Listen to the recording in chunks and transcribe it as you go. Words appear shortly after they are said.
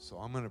So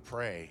I'm going to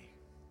pray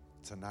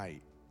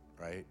tonight,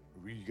 right?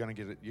 You're going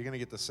to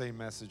get the same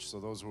message,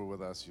 so those who are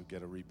with us, you'll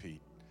get a repeat.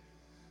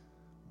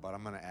 But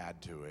I'm going to add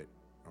to it,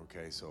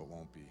 okay? So it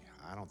won't be,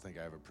 I don't think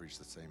I ever preached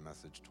the same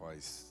message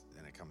twice,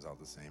 and it comes out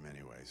the same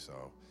anyway,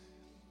 so.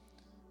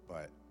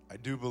 But I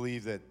do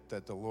believe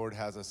that the Lord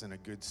has us in a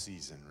good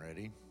season.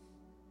 Ready?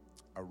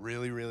 A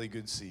really, really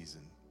good season.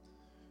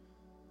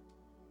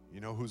 You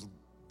know whose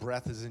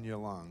breath is in your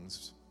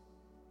lungs?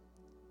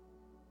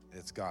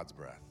 It's God's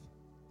breath,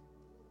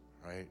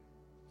 right?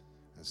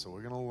 And so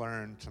we're going to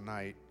learn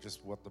tonight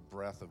just what the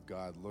breath of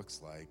God looks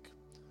like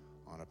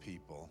on a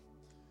people.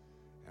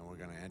 And we're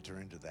going to enter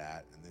into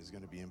that. And there's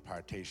going to be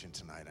impartation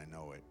tonight. I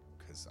know it.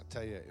 Because I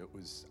tell you,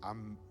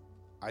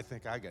 I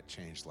think I got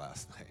changed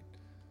last night.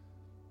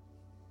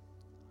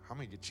 How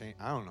many get changed?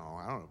 I don't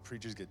know.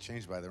 Preachers get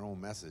changed by their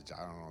own message.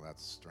 I don't know.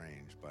 That's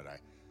strange. But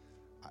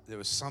there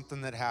was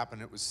something that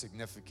happened. It was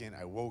significant.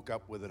 I woke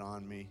up with it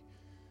on me.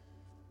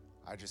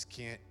 I just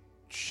can't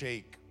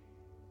shake.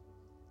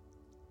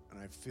 And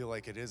I feel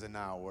like it is a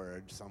now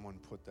word. Someone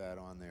put that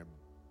on there,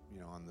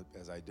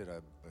 as I did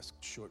a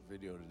short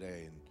video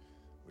today,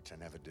 which I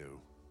never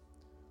do.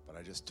 But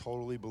I just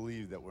totally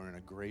believe that we're in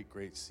a great,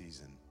 great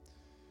season.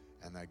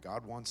 And that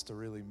God wants to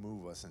really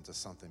move us into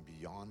something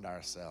beyond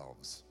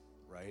ourselves,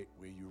 right?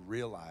 Where you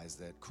realize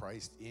that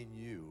Christ in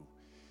you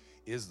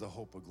is the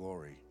hope of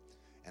glory.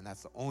 And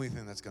that's the only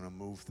thing that's going to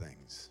move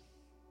things.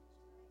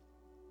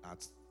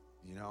 That's,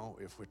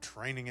 if we're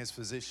training as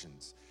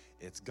physicians,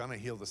 it's going to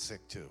heal the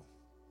sick too.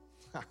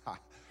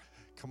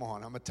 Come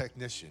on, I'm a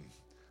technician.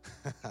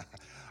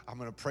 I'm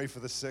going to pray for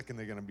the sick and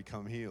they're going to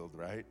become healed,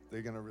 right?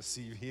 They're going to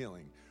receive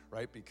healing,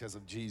 right? Because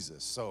of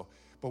Jesus.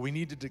 But we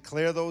need to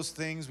declare those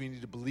things. We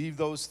need to believe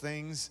those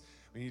things.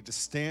 We need to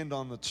stand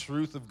on the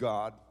truth of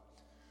God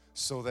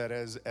so that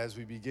as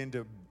we begin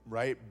to,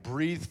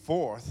 breathe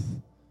forth,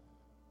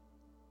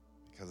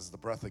 because it's the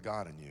breath of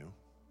God in you,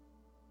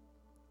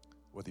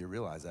 whether you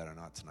realize that or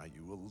not tonight,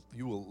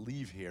 you will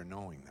leave here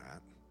knowing that.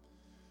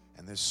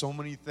 And there's so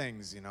many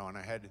things, and I'll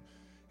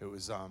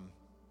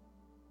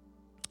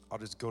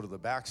just go to the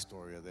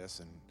backstory of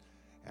this,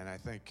 and I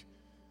think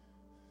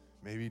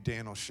maybe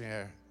Dan will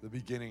share the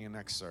beginning and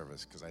next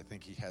service, because I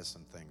think he has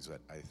some things that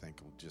I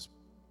think will just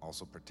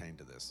also pertain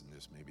to this, and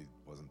this maybe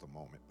wasn't the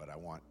moment, but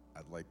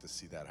I'd like to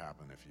see that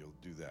happen if you'll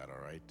do that,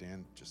 all right,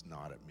 Dan? Just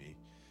nod at me.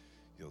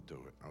 You'll do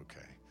it,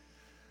 okay.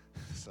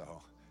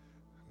 So,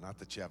 not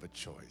that you have a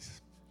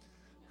choice.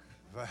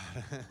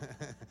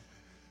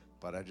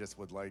 But I just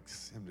would like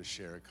him to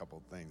share a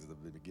couple things at the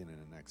beginning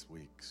of next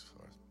week.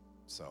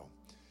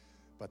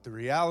 But the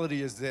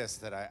reality is this,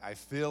 that I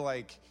feel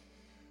like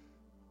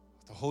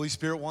the Holy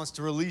Spirit wants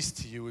to release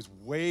to you is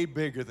way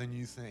bigger than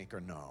you think or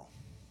know.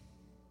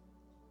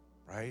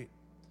 Right?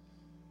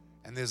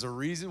 And there's a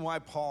reason why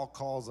Paul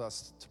calls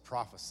us to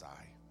prophesy.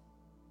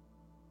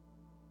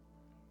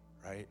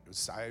 Right?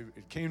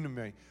 It came to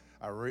me,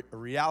 a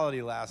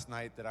reality last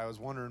night that I was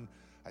wondering.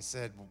 I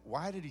said,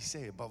 why did he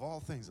say, above all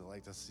things, I'd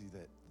like to see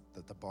that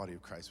the body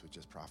of Christ would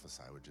just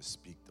prophesy, would just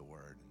speak the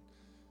word.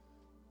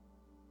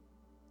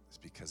 It's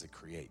because it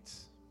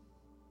creates.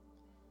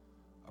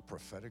 A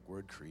prophetic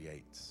word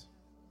creates.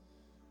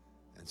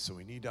 And so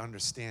we need to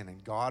understand,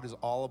 and God is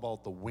all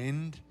about the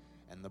wind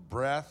and the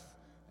breath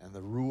and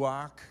the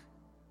ruach,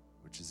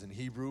 which is in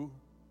Hebrew.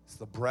 It's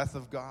the breath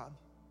of God.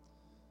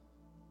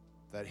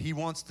 That he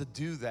wants to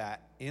do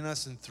that in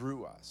us and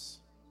through us.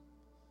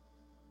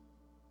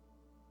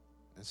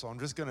 And so I'm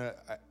just going to,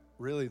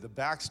 really, the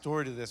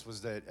backstory to this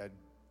was that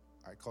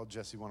I called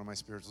Jesse one of my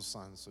spiritual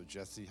sons. So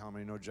Jesse, how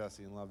many know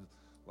Jesse and love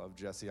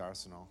Jesse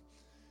Arsenault?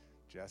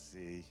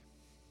 Jesse.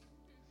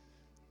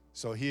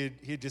 So he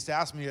had just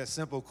asked me a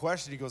simple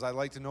question. He goes, I'd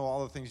like to know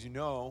all the things you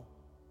know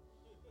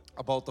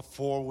about the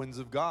four winds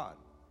of God.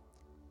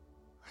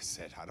 I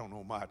said, I don't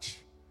know much.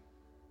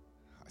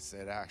 I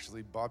said,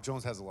 actually, Bob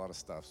Jones has a lot of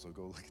stuff, so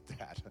go look at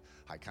that.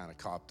 I kind of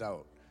copped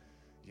out,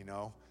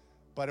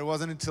 But it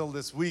wasn't until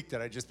this week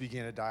that I just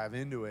began to dive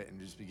into it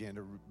and just began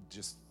to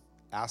just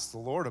ask the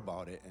Lord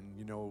about it.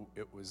 And,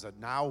 it was a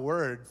now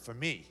word for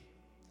me.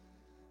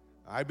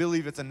 I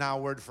believe it's a now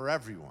word for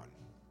everyone,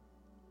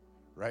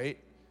 right?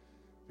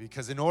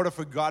 Because in order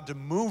for God to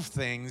move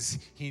things,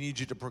 he needs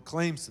you to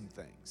proclaim some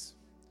things,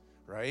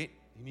 right?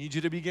 He needs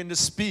you to begin to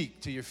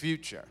speak to your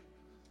future,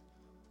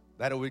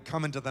 that it would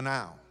come into the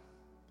now,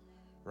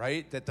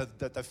 right? That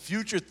the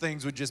future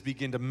things would just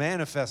begin to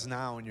manifest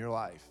now in your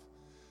life.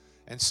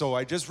 And so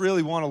I just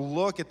really want to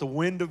look at the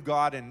wind of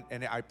God, and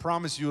I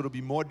promise you it'll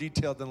be more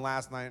detailed than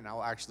last night, and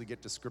I'll actually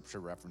get to scripture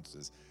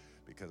references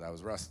because I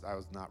was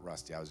not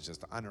rusty. I was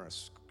just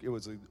it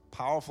was a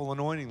powerful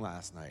anointing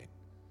last night.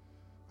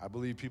 I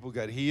believe people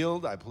got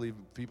healed. I believe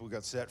people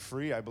got set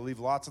free. I believe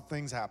lots of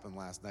things happened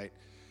last night.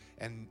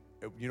 And,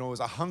 it was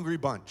a hungry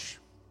bunch.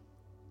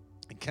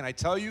 And can I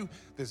tell you,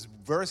 this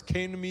verse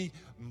came to me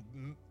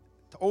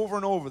over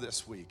and over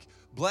this week.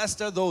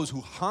 Blessed are those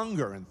who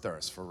hunger and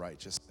thirst for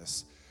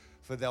righteousness,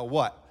 for they'll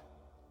what?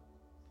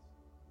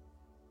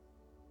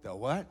 They'll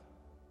what?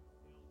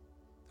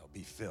 They'll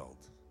be filled.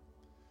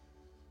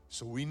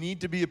 So we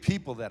need to be a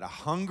people that are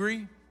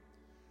hungry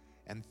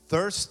and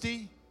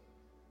thirsty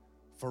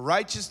for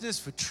righteousness,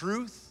 for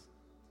truth.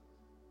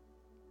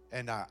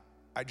 And I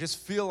just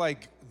feel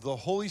like the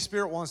Holy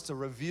Spirit wants to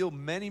reveal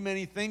many,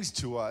 many things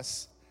to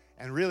us.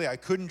 And really, I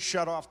couldn't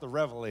shut off the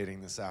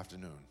revelating this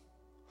afternoon.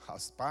 I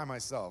was by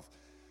myself.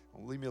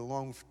 Don't leave me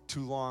alone for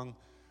too long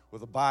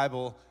with a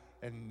Bible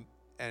and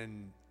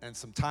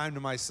some time to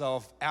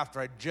myself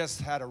after I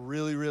just had a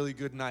really, really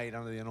good night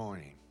under the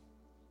anointing.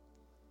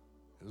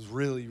 It was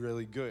really,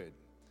 really good.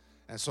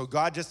 And so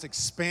God just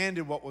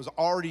expanded what was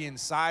already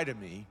inside of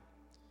me.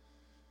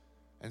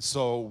 And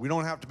so we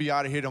don't have to be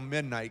out of here till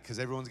midnight because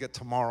everyone's got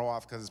tomorrow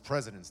off because it's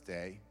President's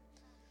Day.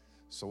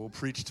 So we'll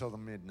preach till the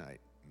midnight.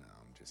 No,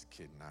 I'm just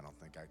kidding. I don't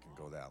think I can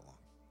go that long.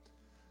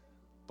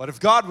 But if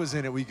God was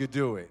in it, we could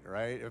do it,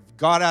 right? If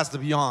God has to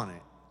be on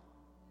it.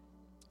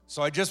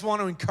 So I just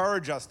want to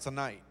encourage us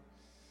tonight.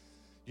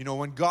 You know,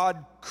 when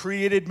God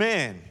created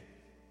man,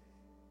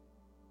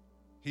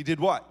 he did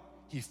what?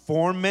 He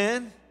formed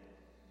man,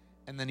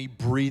 and then he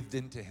breathed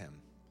into him.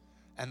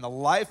 And the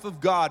life of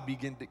God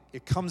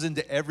it comes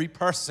into every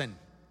person.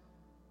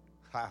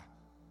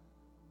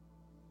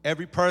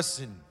 Every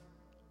person,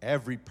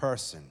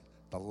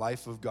 the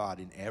life of God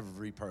in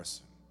every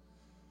person.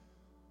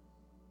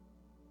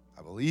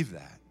 I believe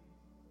that.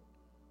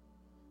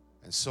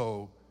 And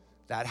so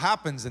that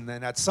happens, and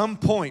then at some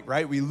point,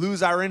 right, we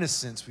lose our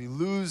innocence, we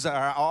lose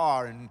our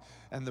awe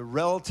and the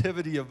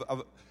relativity of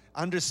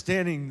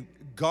understanding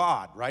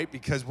God, right?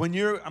 Because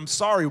I'm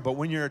sorry, but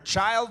when you're a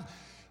child,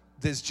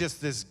 there's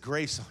just this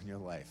grace on your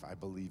life. I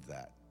believe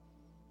that.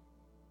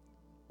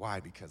 Why?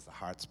 Because the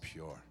heart's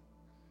pure.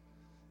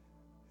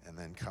 And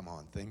then, come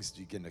on, things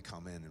begin to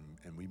come in,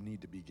 and we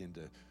need to begin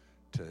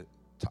to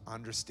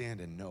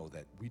understand and know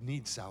that we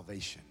need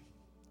salvation.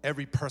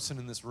 Every person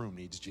in this room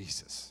needs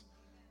Jesus.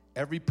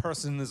 Every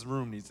person in this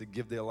room needs to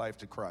give their life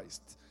to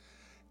Christ.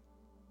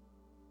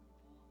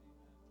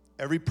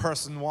 Every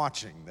person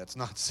watching that's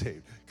not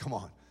saved, come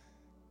on,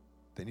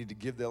 they need to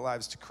give their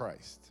lives to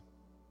Christ.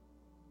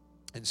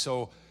 And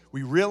so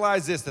we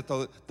realize this, that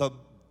the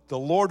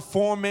Lord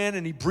formed man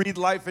and he breathed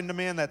life into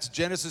man. That's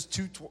Genesis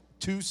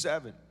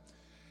 2:7.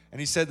 And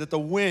he said that the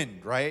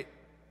wind, right?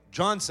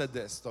 John said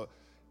this.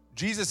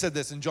 Jesus said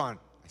this in John.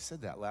 I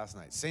said that last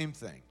night. Same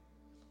thing.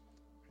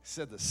 I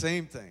said the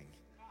same thing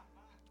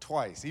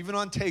twice. Even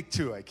on take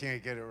 2, I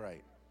can't get it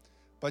right.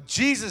 But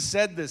Jesus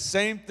said the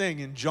same thing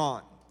in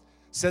John.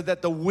 Said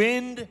that the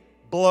wind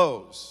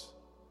blows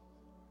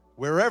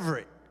wherever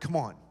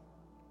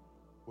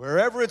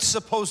it's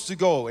supposed to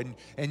go. And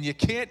you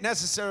can't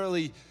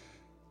necessarily,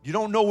 you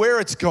don't know where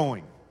it's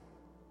going.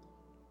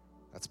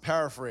 That's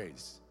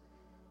paraphrased.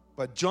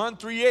 But John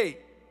 3:8,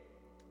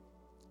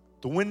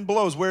 the wind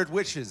blows where it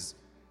wishes.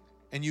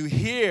 And you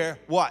hear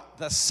what?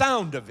 The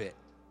sound of it.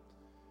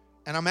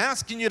 And I'm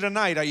asking you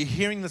tonight, are you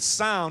hearing the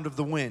sound of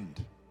the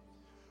wind?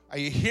 Are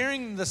you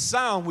hearing the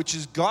sound, which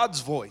is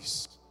God's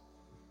voice,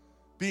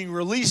 being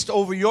released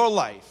over your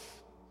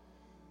life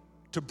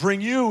to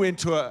bring you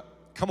into a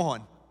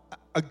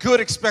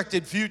good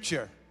expected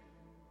future?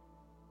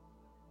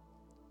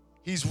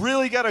 He's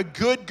really got a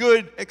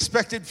good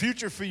expected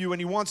future for you,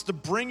 and he wants to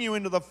bring you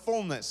into the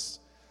fullness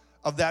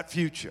of that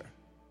future.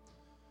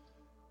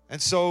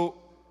 And so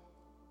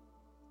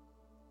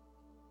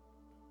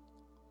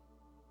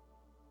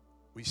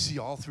we see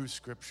all through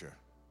Scripture.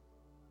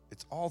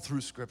 It's all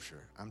through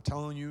Scripture. I'm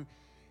telling you,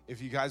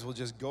 if you guys will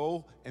just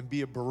go and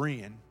be a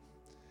Berean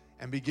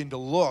and begin to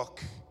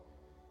look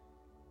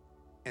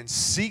and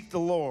seek the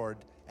Lord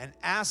and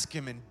ask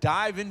him and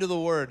dive into the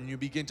Word, and you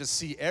begin to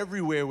see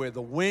everywhere where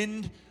the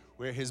wind,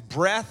 where his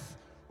breath,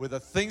 where the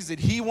things that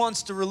he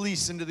wants to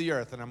release into the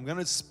earth. And I'm going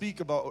to speak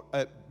about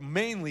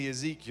mainly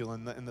Ezekiel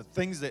and the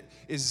things that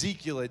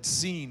Ezekiel had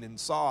seen and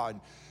saw.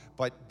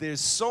 But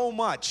there's so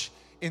much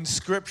in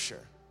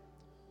Scripture.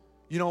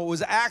 You know, it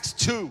was Acts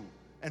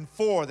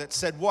 2:4 that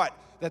said what?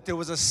 That there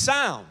was a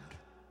sound.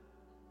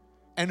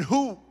 And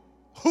who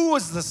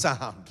was the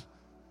sound?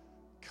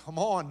 Come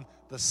on,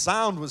 the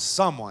sound was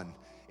someone.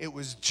 It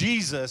was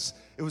Jesus.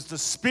 It was the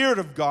Spirit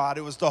of God.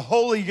 It was the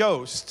Holy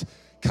Ghost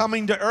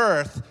coming to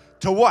earth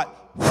to what?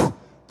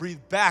 Breathe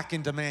back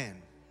into man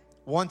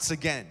once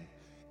again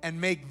and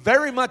make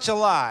very much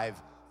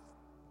alive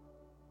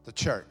the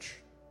church.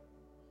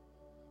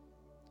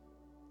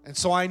 And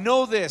so I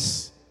know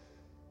this,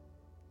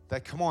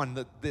 that come on,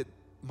 that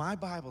my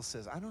Bible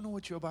says, I don't know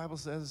what your Bible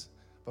says,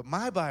 but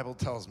my Bible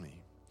tells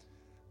me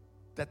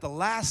that the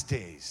last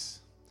days,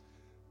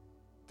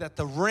 that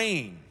the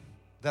reign,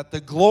 that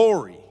the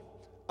glory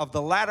of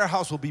the latter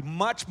house will be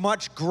much,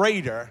 much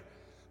greater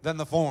than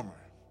the former.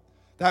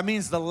 That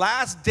means the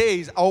last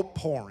days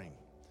outpouring.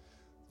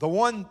 The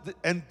one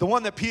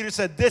that Peter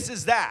said, this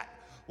is that.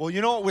 Well,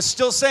 you know what? We're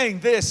still saying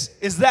this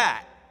is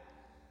that.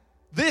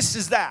 This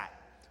is that.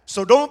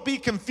 So don't be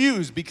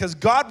confused, because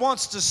God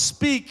wants to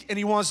speak and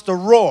he wants to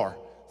roar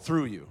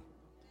through you.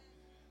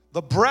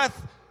 The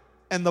breath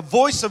and the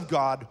voice of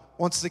God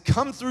wants to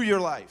come through your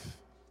life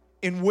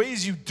in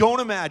ways you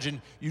don't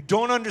imagine, you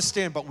don't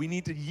understand, but we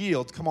need to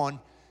yield. Come on,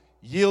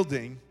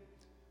 yielding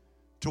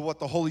to what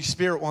the Holy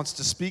Spirit wants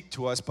to speak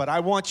to us, but I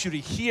want you to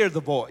hear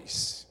the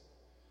voice.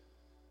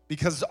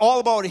 Because it's all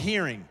about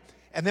hearing.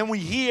 And then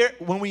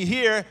when we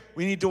hear,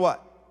 we need to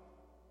what?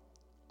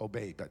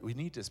 Obey. But we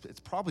need to, it's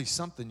probably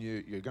something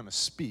you're going to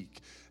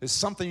speak. It's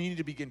something you need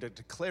to begin to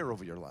declare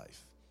over your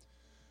life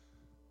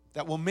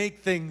that will make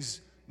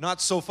things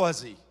not so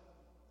fuzzy.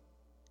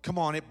 Come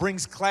on, it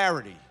brings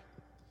clarity.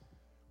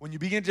 When you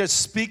begin to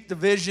speak the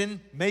vision,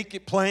 make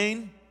it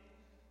plain.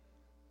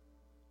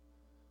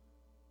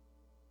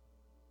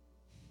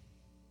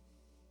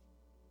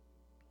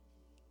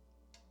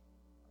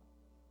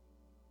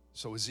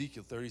 So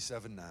Ezekiel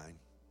 37:9,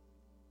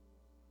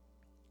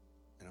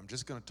 and I'm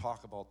just going to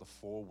talk about the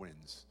four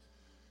winds.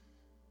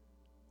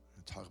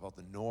 I'm going to talk about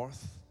the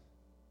north,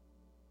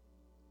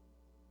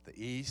 the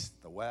east,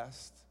 the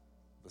west,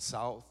 the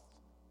south.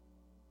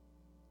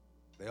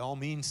 They all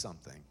mean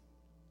something.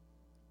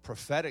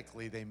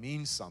 Prophetically, they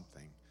mean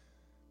something.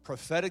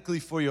 Prophetically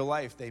for your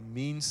life, they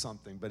mean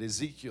something. But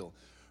Ezekiel,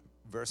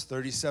 verse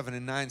 37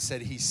 and 9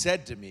 said, he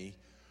said to me,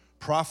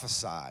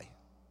 prophesy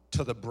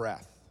to the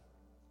breath.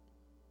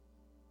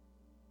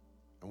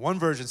 And one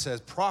version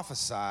says,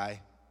 prophesy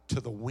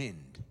to the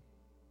wind.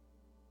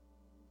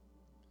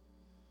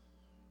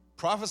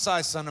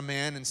 Prophesy, son of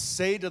man, and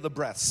say to the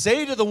breath,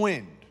 say to the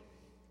wind,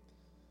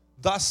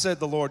 thus said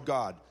the Lord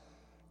God,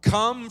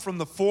 come from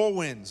the four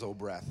winds, O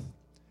breath,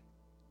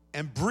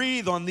 and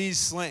breathe on these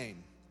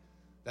slain,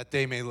 that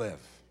they may live.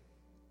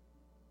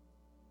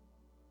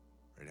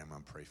 Right, I'm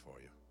going to pray for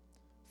you.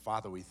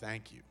 Father, we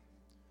thank you.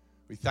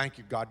 We thank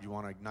you, God, you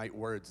want to ignite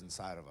words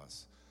inside of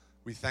us.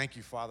 We thank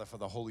you, Father, for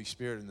the Holy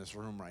Spirit in this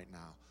room right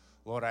now.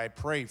 Lord, I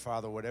pray,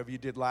 Father, whatever you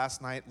did last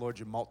night, Lord,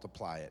 you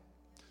multiply it.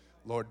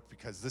 Lord,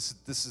 because this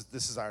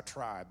is our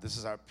tribe. This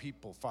is our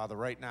people, Father,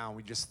 right now.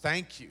 We just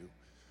thank you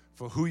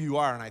for who you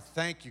are. And I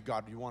thank you,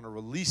 God, you want to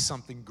release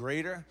something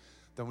greater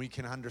than we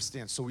can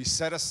understand. So we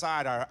set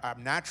aside our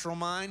natural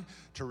mind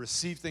to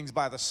receive things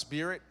by the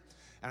Spirit.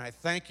 And I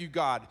thank you,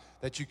 God,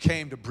 that you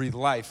came to breathe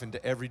life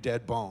into every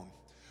dead bone.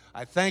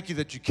 I thank you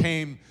that you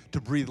came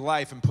to breathe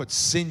life and put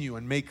sinew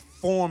and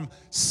form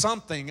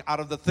something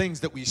out of the things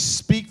that we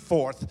speak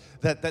forth,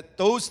 that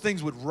those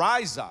things would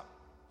rise up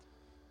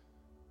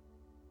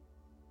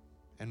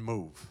and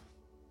move.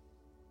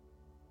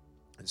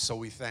 And so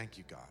we thank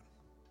you, God.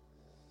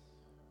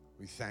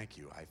 We thank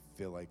you. I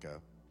feel like a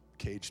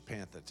caged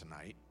panther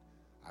tonight.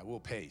 I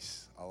will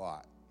pace a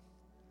lot.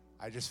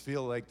 I just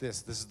feel like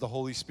this is the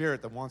Holy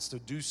Spirit that wants to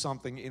do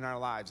something in our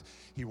lives.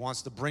 He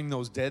wants to bring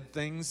those dead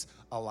things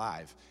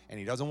alive. And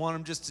he doesn't want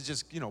them just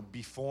to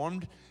be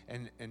formed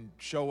and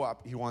show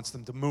up. He wants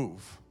them to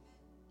move,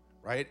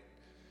 right?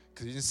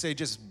 Because he didn't say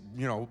just,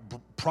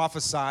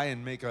 prophesy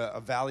and make a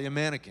valley of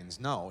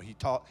mannequins. No,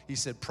 he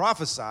said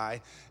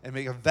prophesy and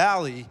make a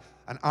valley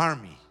an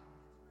army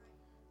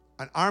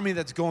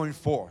that's going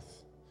forth.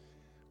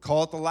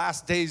 Call it the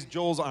last days,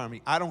 Joel's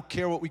army. I don't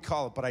care what we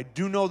call it, but I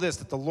do know this,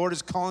 that the Lord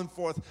is calling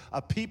forth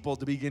a people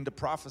to begin to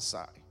prophesy.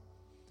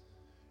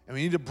 And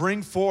we need to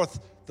bring forth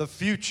the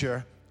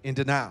future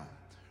into now,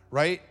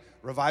 right?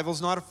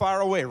 Revival's not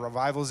far away.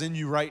 Revival's in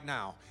you right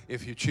now,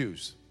 if you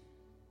choose.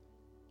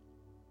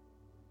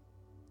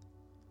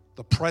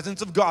 The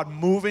presence of God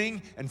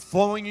moving and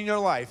flowing in your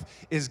life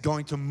is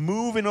going to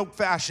move in a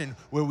fashion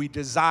where we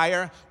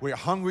desire, we're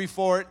hungry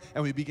for it,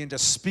 and we begin to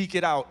speak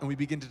it out, and we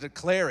begin to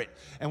declare it.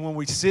 And when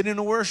we sit in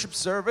a worship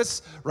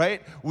service,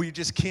 right, we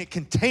just can't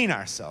contain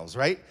ourselves,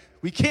 right?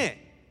 We can't.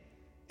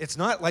 It's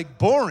not like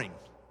boring.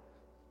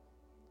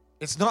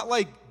 It's not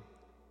like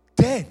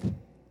dead,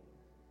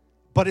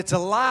 but it's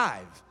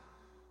alive.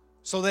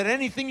 So that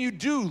anything you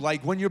do,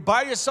 like when you're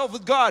by yourself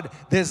with God,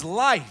 there's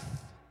life.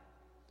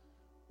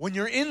 When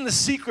you're in the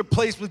secret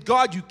place with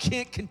God, you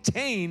can't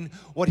contain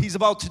what he's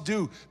about to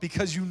do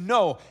because you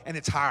know, and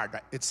it's hard.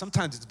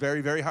 Sometimes it's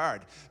very, very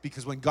hard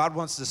because when God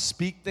wants to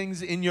speak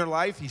things in your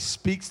life, he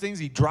speaks things,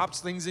 he drops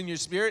things in your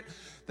spirit,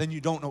 then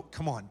you don't know,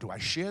 come on, do I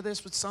share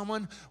this with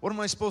someone? What am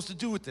I supposed to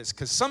do with this?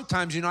 Because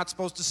sometimes you're not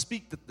supposed to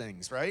speak the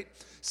things, right?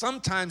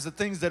 Sometimes the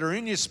things that are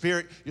in your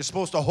spirit, you're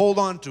supposed to hold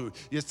on to.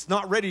 It's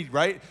not ready,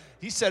 right?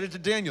 He said it to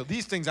Daniel.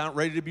 These things aren't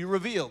ready to be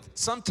revealed.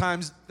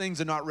 Sometimes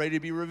things are not ready to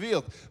be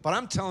revealed. But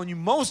I'm telling you,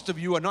 most of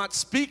you are not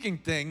speaking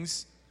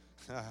things.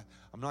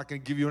 I'm not going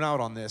to give you an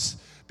out on this.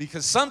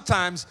 Because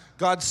sometimes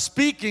God's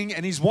speaking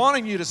and he's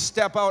wanting you to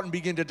step out and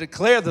begin to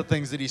declare the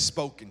things that he's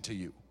spoken to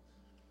you.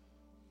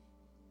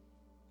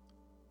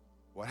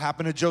 What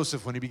happened to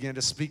Joseph when he began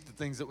to speak the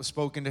things that were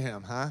spoken to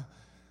him, huh?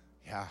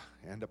 Yeah,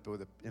 end up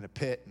in a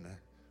pit, in a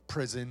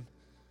prison,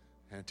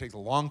 and it takes a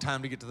long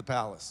time to get to the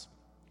palace.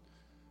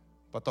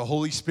 But the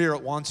Holy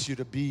Spirit wants you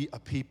to be a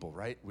people,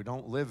 right? We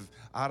don't live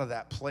out of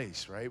that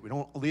place, right? We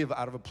don't live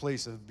out of a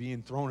place of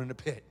being thrown in a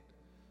pit.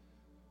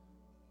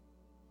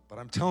 But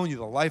I'm telling you,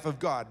 the life of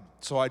God.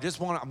 So I'm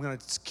going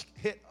to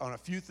hit on a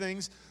few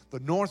things. The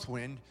north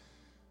wind,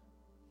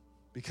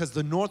 because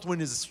the north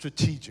wind is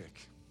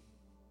strategic.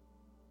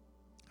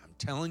 I'm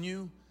telling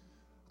you.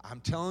 I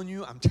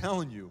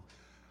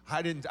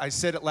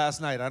said it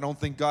last night. I don't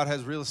think God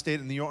has real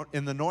estate in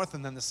the north,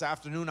 and then this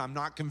afternoon, I'm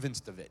not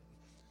convinced of it.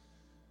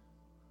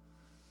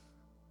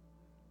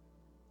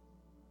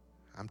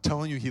 I'm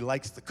telling you, he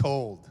likes the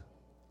cold.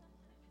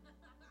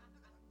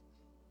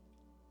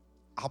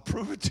 I'll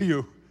prove it to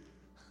you.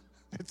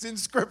 It's in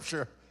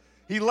Scripture.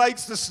 He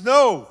likes the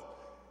snow.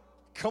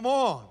 Come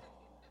on.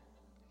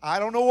 I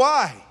don't know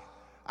why.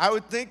 I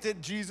would think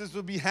that Jesus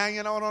would be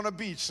hanging out on a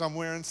beach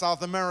somewhere in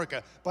South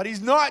America. But he's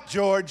not,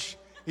 George.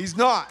 He's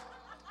not.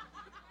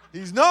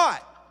 He's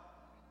not.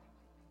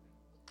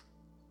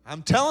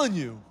 I'm telling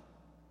you,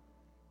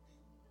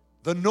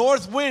 the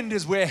north wind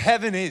is where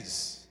heaven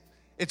is.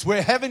 It's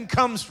where heaven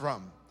comes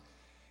from.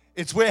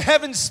 It's where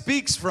heaven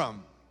speaks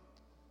from.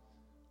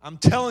 I'm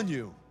telling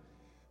you,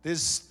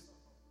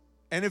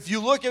 and if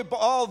you look at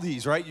all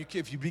these, right,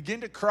 if you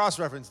begin to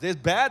cross-reference, there's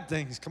bad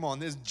things, come on,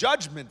 there's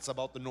judgments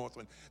about the north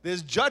wind.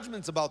 There's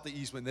judgments about the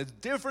east wind. There's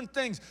different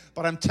things.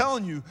 But I'm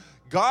telling you,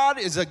 God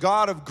is a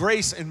God of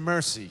grace and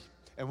mercy.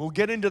 And we'll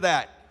get into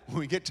that when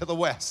we get to the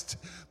west.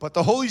 But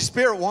the Holy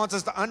Spirit wants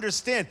us to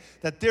understand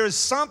that there is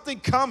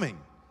something coming.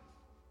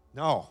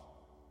 No,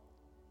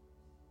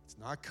 it's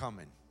not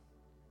coming.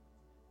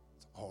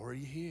 It's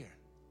already here.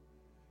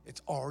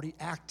 It's already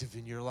active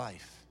in your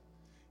life.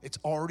 It's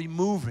already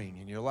moving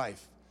in your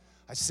life.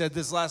 I said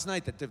this last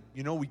night that,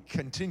 we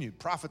continued.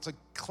 Prophet's a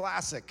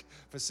classic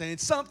for saying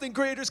something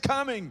greater is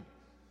coming.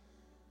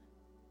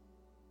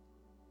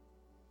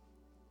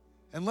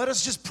 And let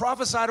us just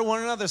prophesy to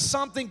one another.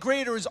 Something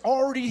greater is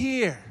already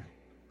here.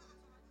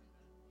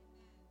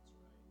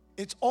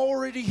 It's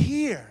already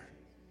here.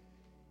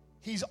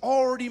 He's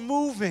already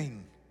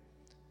moving.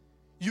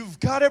 You've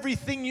got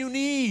everything you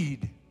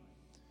need.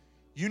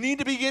 You need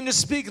to begin to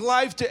speak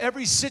life to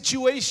every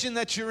situation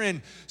that you're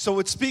in. So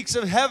it speaks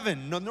of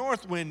heaven, the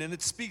north wind, and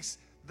it speaks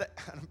that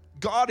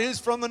God is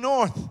from the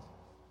north.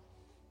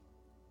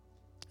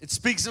 It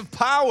speaks of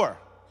power.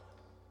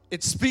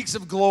 It speaks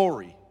of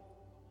glory.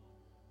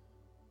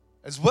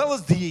 As well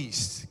as the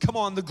east. Come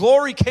on, the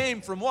glory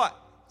came from what?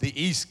 The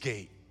east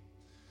gate.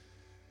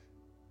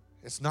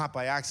 It's not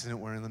by accident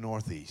we're in the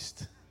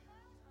northeast.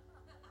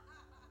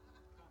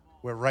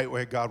 We're right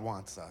where God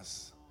wants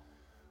us.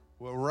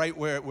 We're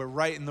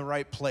right in the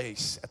right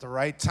place at the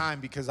right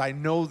time, because I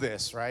know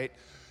this, right?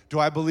 Do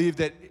I believe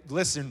that,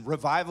 listen,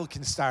 revival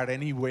can start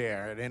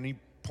anywhere at any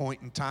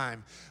point in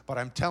time. But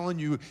I'm telling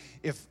you,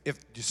 if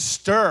you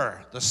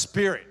stir the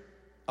Spirit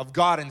of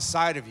God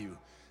inside of you,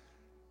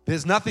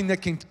 there's nothing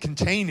that can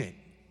contain it.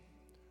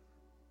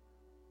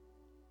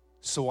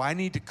 So I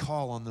need to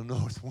call on the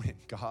north wind.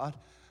 God,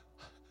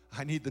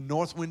 I need the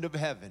north wind of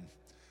heaven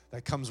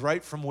that comes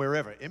right from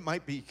wherever. It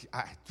might be,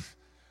 I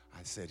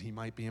said he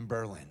might be in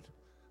Berlin.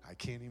 I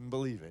can't even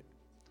believe it.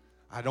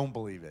 I don't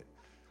believe it.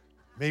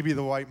 Maybe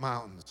the White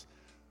Mountains.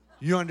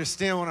 You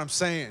understand what I'm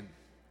saying?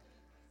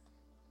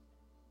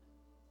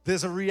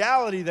 There's a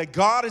reality that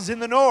God is in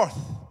the north.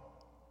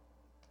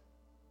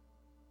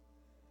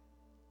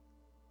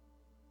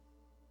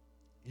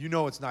 You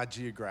know it's not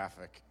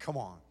geographic. Come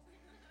on.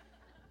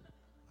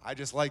 I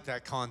just like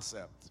that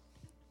concept.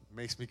 It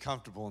makes me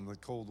comfortable in the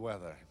cold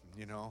weather,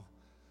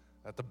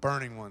 that the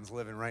burning one's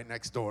living right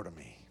next door to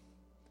me.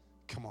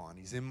 Come on,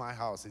 he's in my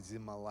house, he's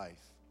in my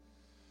life.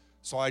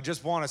 So I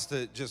just want us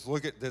to just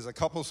look at, there's a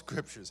couple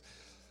scriptures.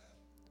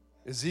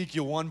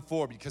 Ezekiel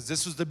 1:4, because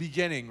this was the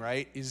beginning,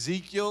 right?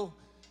 Ezekiel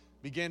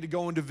began to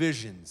go into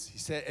visions. He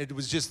said it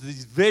was just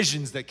these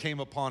visions that came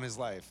upon his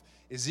life.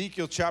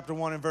 Ezekiel chapter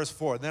 1 and verse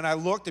 4. Then I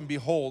looked, and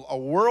behold, a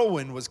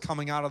whirlwind was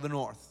coming out of the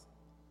north.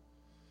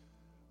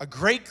 A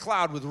great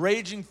cloud with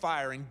raging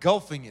fire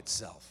engulfing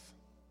itself.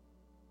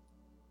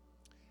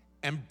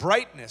 And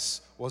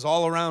brightness was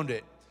all around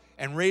it.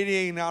 And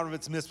radiating out of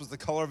its midst was the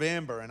color of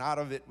amber, and out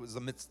of it was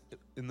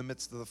in the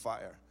midst of the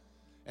fire.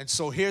 And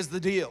so here's the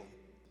deal.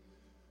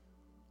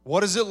 What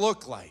does it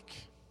look like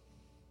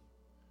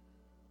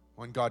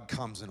when God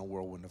comes in a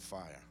whirlwind of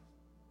fire?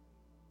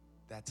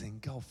 That's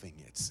engulfing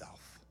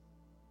itself.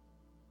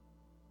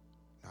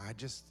 Now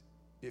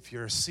if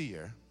you're a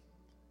seer,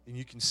 and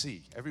you can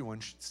see,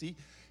 everyone should see,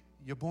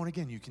 you're born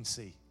again, you can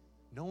see.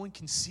 No one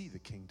can see the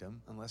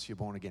kingdom unless you're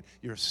born again.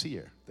 You're a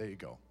seer. There you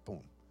go.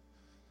 Boom.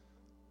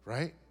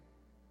 Right?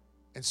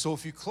 And so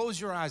if you close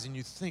your eyes and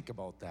you think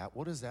about that,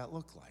 what does that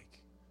look like?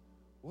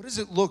 What does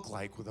it look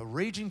like with a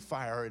raging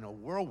fire and a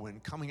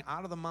whirlwind coming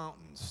out of the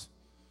mountains?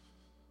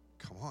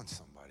 Come on,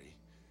 somebody.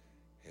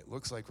 It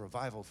looks like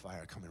revival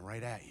fire coming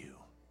right at you.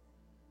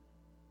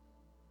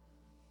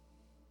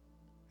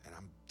 And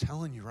I'm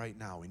telling you right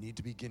now, we need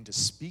to begin to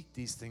speak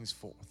these things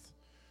forth.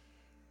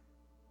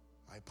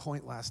 My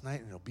point last night,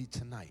 and it'll be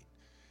tonight.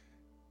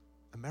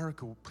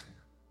 America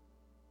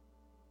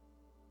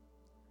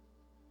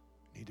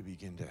need to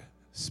begin to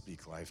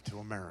speak life to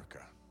America.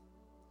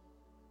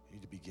 You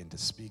need to begin to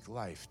speak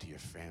life to your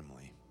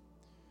family.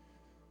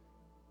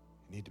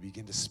 You need to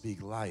begin to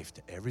speak life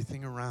to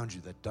everything around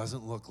you that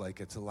doesn't look like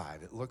it's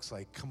alive. It looks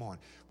like, come on,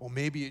 well,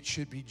 maybe it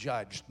should be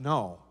judged.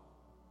 No.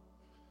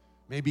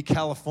 Maybe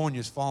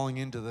California's falling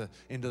into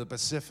the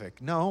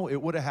Pacific. No,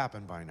 it would have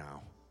happened by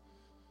now.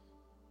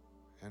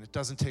 And it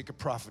doesn't take a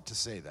prophet to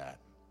say that.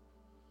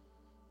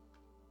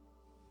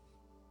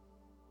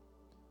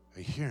 Are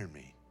you hearing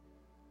me?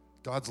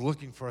 God's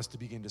looking for us to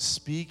begin to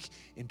speak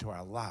into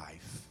our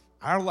life.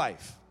 Our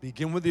life.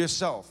 Begin with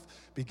yourself.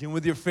 Begin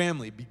with your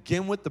family.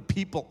 Begin with the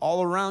people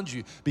all around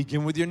you.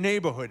 Begin with your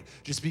neighborhood.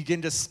 Just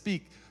begin to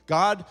speak.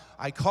 God,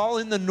 I call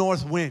in the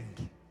north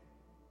wind.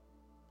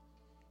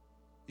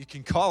 You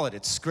can call it.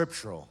 It's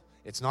scriptural.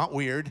 It's not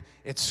weird.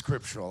 It's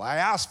scriptural. I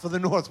asked for the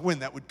north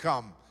wind that would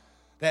come.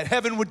 That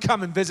heaven would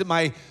come and visit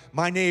my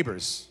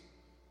neighbors.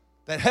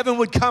 That heaven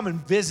would come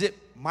and visit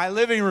my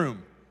living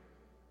room.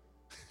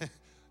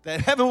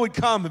 That heaven would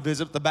come and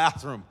visit the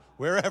bathroom,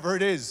 wherever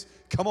it is.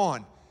 Come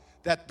on.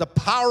 That the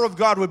power of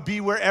God would be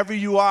wherever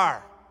you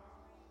are.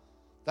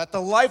 That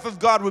the life of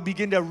God would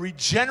begin to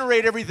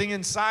regenerate everything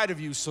inside of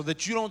you so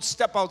that you don't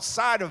step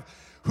outside of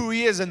who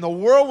He is, and the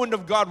whirlwind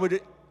of God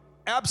would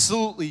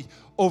absolutely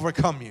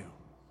overcome you.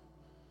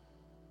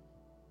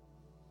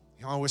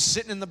 You know, I was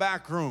sitting in the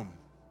back room,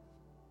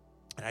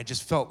 and I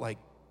just felt like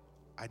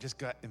I just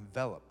got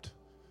enveloped.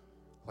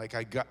 Like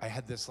I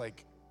had this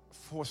like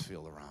force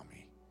field around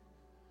me.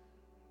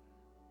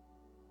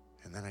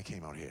 And then I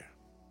came out here.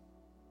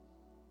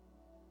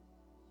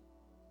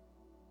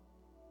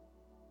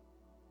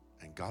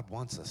 And God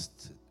wants us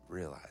to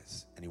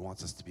realize, and He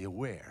wants us to be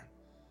aware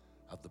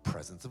of the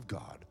presence of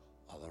God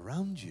all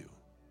around you.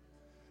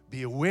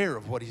 Be aware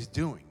of what He's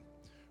doing,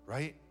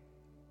 right?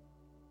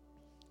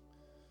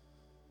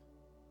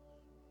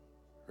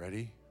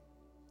 Ready?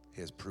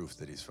 Here's proof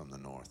that He's from the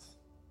north.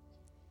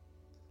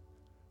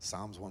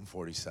 Psalms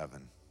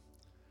 147,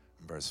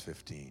 verse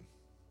 15.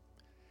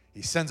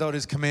 He sends out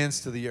His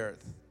commands to the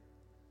earth.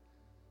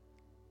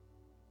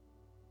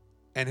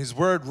 And His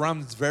word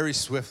runs very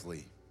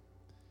swiftly.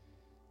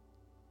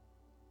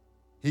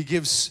 He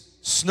gives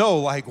snow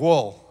like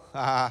wool.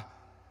 And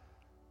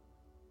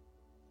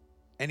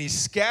He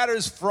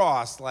scatters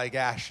frost like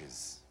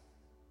ashes.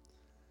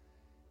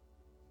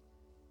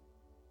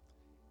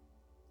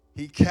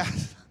 He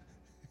casts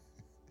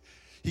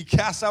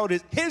out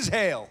his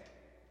hail.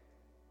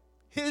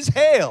 His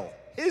hail.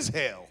 His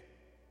hail.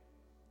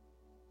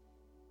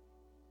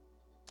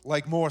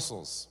 Like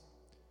morsels.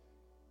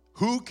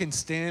 Who can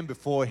stand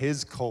before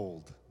His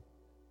cold?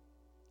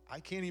 I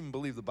can't even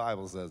believe the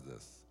Bible says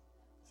this,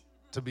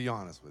 to be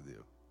honest with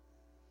you.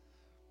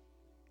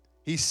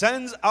 He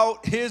sends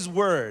out His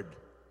word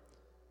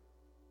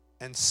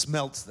and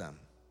smelts them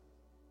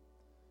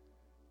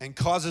and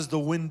causes the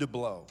wind to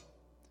blow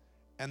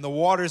and the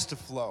waters to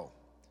flow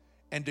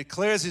and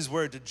declares His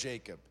word to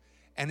Jacob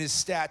and His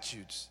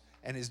statutes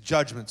and His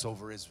judgments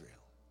over Israel.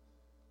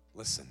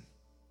 Listen.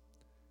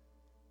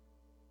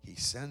 He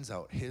sends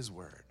out His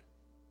word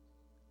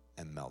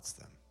and melts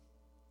them.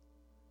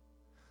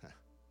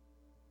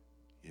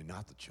 You're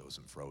not the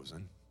chosen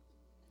frozen.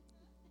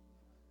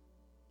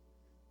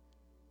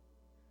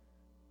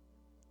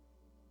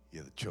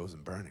 You're the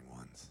chosen burning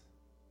ones.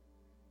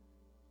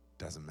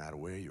 Doesn't matter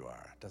where you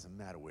are. Doesn't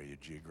matter where you're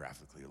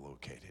geographically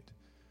located.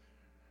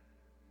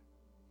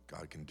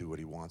 God can do what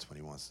He wants when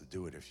He wants to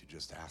do it if you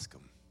just ask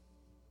Him.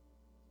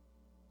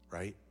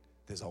 Right?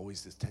 There's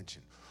always this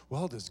tension.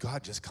 Well, does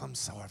God just come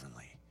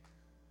sovereignly?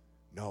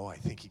 No, I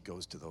think He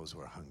goes to those who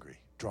are hungry.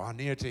 Draw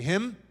near to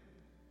Him,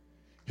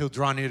 He'll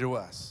draw near to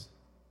us.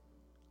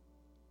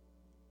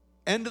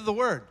 End of the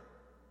word.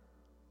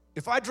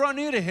 If I draw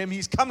near to Him,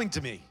 He's coming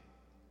to me.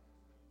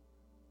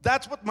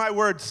 That's what my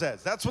word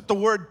says. That's what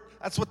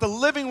the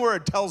living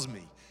word tells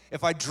me.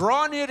 If I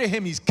draw near to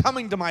Him, He's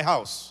coming to my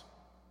house.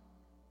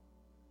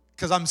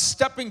 Because I'm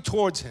stepping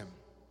towards Him.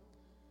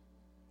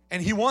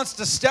 And He wants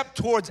to step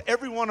towards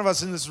every one of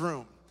us in this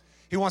room.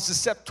 He wants to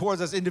step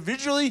towards us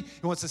individually.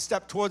 He wants to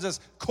step towards us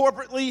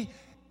corporately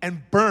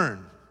and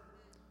burn.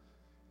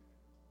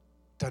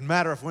 Doesn't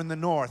matter if we're in the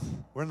north.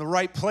 We're in the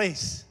right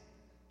place.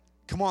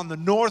 Come on, the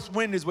north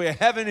wind is where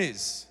heaven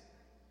is.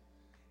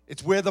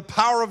 It's where the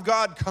power of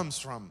God comes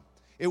from.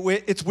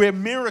 It's where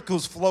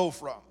miracles flow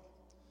from.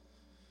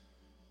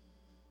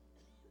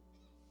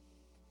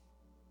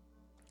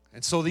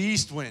 And so the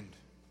east wind.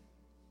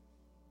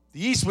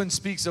 The east wind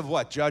speaks of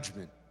what?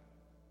 Judgment.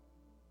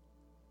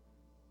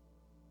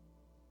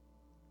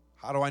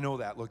 How do I know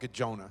that? Look at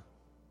Jonah.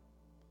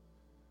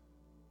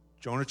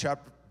 Jonah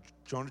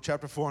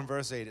chapter 4 and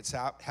verse 8. It's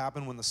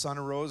happened when the sun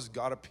arose,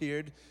 God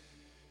appeared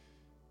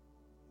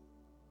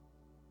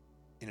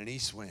in an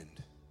east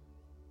wind.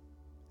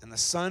 And the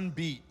sun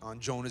beat on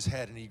Jonah's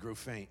head and he grew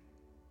faint.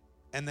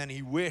 And then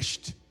he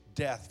wished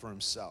death for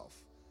himself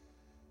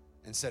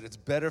and said, it's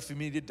better for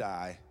me to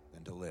die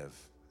than to live.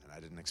 And I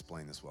didn't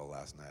explain this well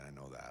last night, I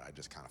know that. I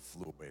just kind of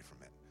flew away from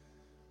it.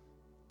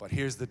 But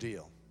here's the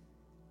deal.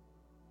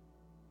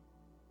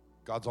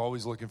 God's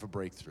always looking for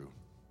breakthrough.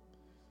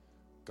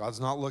 God's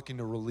not looking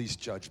to release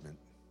judgment.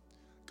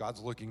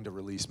 God's looking to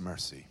release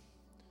mercy,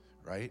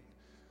 right?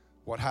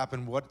 What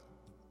happened?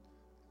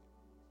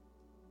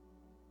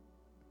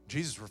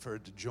 Jesus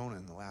referred to Jonah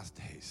in the last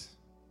days,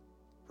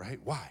 right?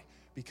 Why?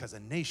 Because a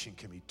nation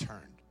can be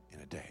turned in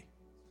a day.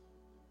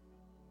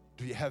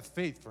 Do you have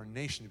faith for a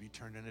nation to be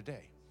turned in a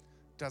day?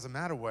 Doesn't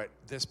matter what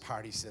this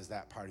party says,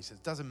 that party says.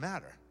 Doesn't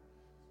matter.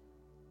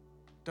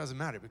 Doesn't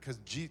matter because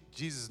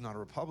Jesus is not a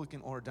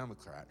Republican or a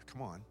Democrat.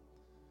 Come on.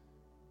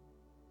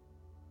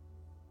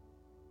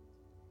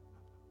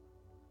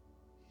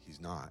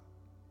 He's not.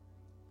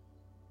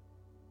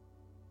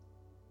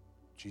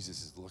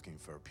 Jesus is looking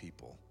for a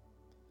people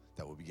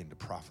that will begin to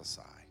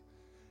prophesy,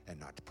 and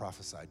not to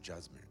prophesy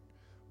judgment,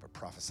 but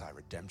prophesy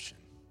redemption,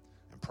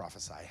 and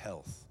prophesy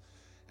health,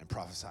 and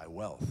prophesy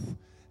wealth,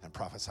 and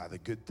prophesy the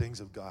good things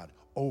of God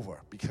over,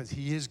 because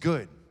he is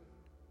good,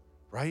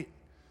 right?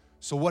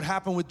 So what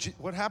happened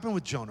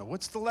with Jonah?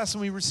 What's the lesson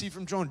we receive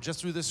from Jonah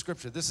just through this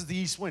scripture? This is the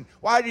east wind.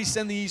 Why did he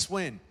send the east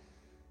wind?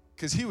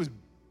 Because he was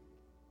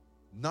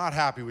not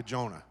happy with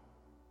Jonah.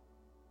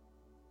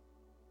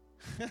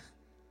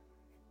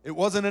 It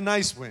wasn't a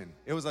nice wind.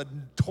 It was a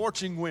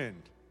torching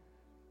wind,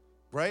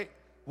 right?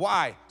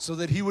 Why? So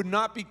that he would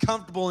not be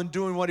comfortable in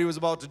doing what he was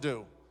about to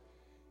do.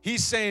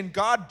 He's saying,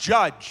 God,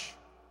 judge.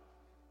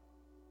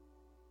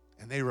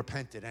 And they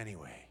repented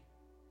anyway.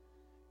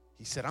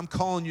 He said, I'm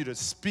calling you to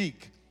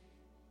speak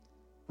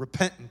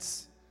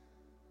repentance,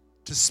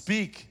 to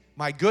speak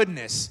my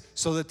goodness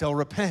so that they'll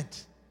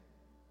repent.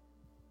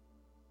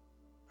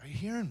 Are you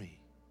hearing me?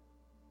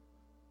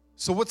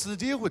 So what's the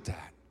deal with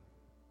that?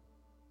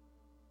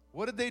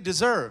 What did they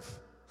deserve?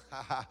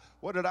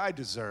 What did I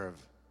deserve?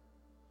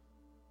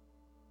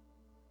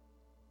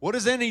 What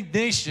does any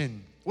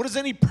nation, what does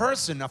any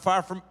person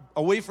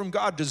away from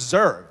God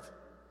deserve?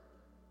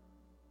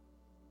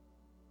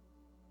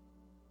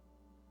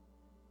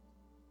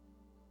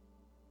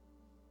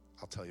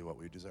 I'll tell you what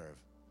we deserve.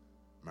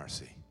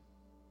 Mercy.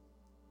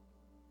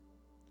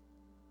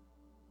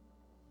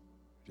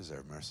 We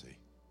deserve mercy.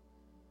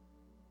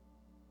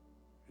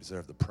 We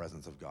deserve the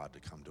presence of God to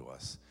come to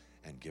us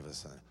and give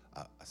us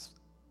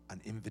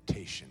an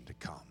invitation to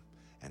come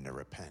and to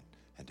repent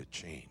and to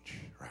change,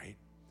 right?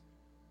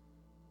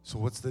 So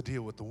what's the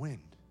deal with the wind?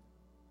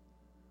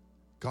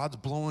 God's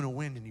blowing a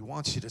wind and he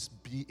wants you to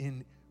be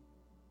in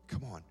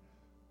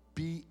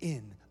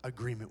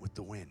agreement with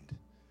the wind.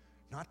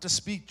 Not to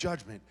speak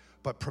judgment,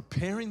 but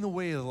preparing the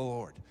way of the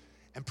Lord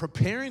and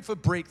preparing for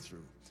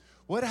breakthrough.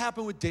 What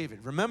happened with David?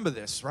 Remember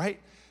this, right?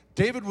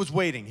 David was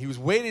waiting. He was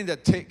waiting to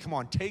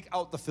take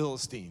out the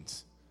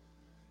Philistines.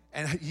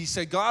 And he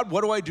said, God,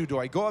 what do I do? Do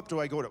I go up? Do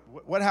I go down?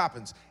 What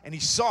happens? And he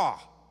saw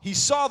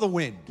the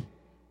wind. It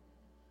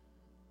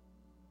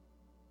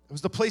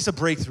was the place of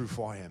breakthrough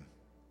for him.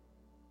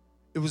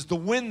 It was the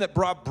wind that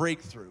brought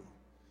breakthrough.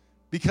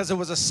 Because it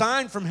was a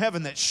sign from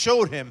heaven that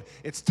showed him,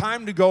 it's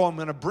time to go. I'm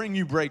going to bring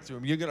you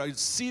breakthrough. You're going to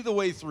see the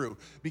way through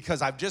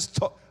because I've just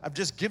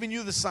given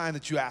you the sign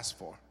that you asked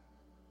for.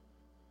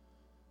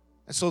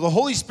 And so the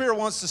Holy Spirit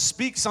wants to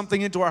speak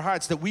something into our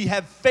hearts that we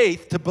have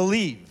faith to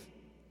believe.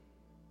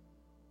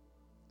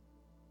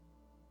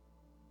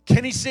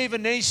 Can he save a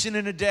nation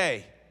in a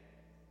day?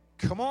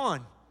 Come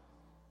on.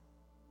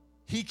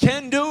 He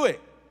can do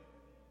it.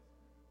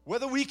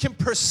 Whether we can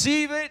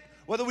perceive it,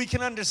 whether we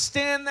can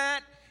understand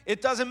that,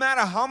 it doesn't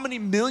matter how many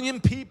million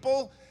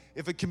people.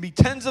 If it can be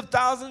tens of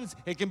thousands,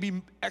 it can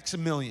be X a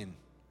million.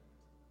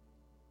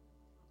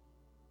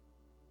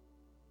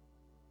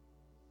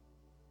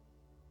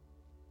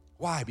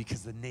 Why?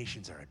 Because the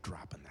nations are a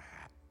drop in the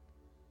hat.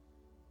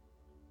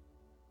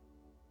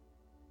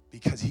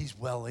 Because he's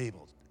well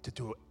able to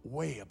do it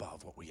way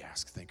above what we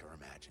ask, think, or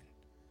imagine.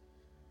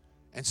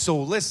 And so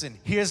listen,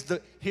 here's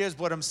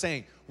what I'm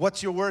saying.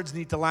 What's your words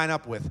need to line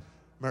up with?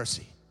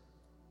 Mercy.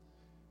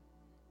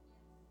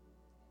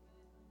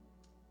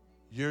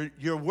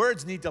 Your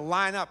words need to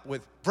line up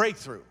with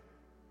breakthrough.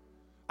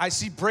 I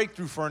see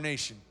breakthrough for our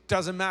nation.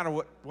 Doesn't matter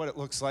what it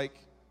looks like.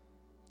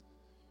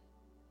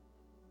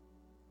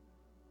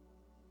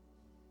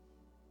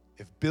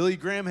 If Billy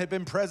Graham had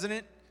been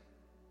president,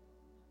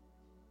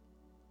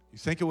 you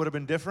think it would have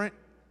been different?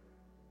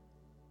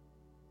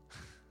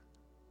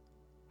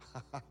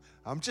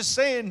 I'm just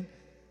saying,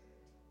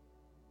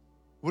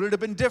 would it have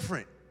been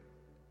different?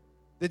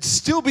 There'd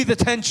still be the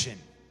tension.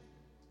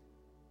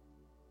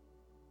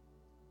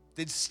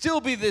 There'd still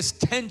be this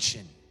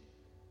tension.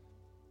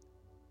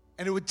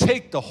 And it would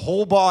take the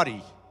whole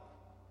body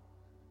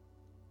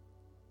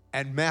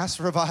and mass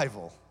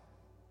revival.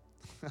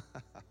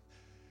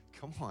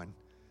 Come on.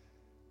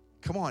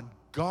 Come on.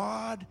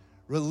 God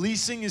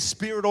releasing his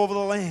spirit over the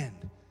land.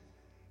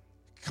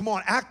 Come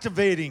on,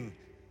 activating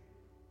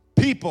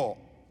people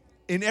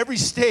in every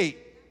state,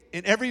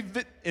 in every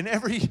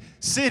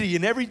city,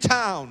 in every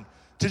town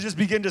to just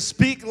begin to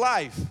speak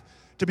life,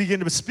 to begin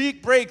to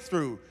speak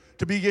breakthrough,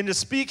 to begin to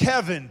speak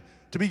heaven,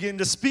 to begin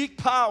to speak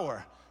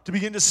power, to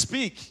begin to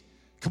speak.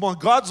 Come on,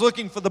 God's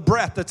looking for the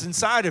breath that's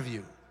inside of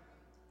you.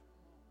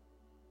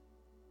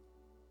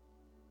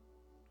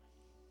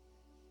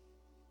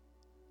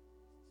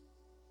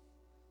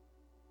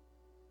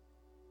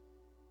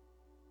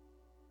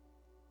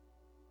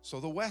 So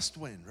the west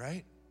wind,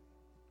 right?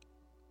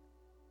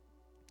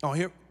 Oh,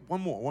 here,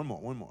 one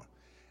more.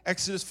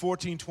 Exodus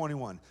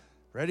 14:21.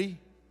 Ready?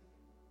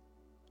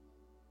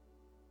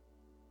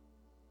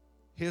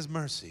 Here's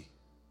mercy.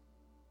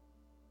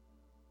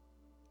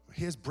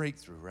 Here's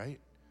breakthrough, right?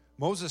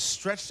 Moses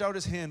stretched out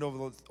his hand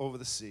over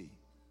the sea.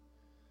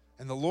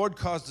 And the Lord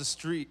caused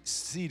the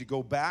sea to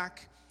go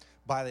back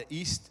by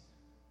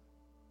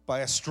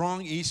a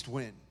strong east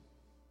wind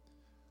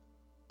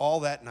all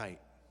that night,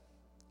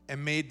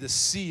 and made the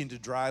sea into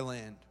dry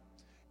land,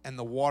 and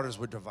the waters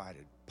were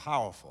divided.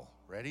 Powerful.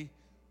 Ready?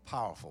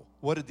 Powerful.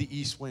 What did the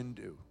east wind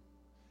do?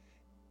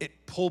 It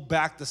pulled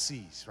back the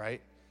seas,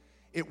 right?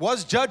 It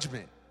was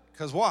judgment,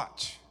 because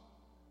watch.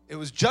 It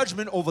was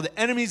judgment over the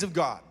enemies of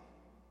God.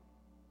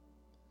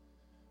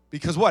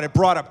 Because what? It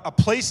brought a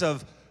place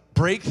of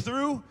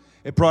breakthrough.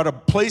 It brought a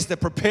place that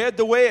prepared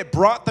the way. It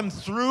brought them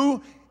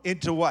through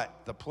into what?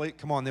 The place.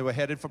 Come on, they were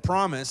headed for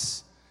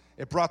promise.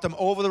 It brought them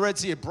over the Red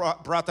Sea. It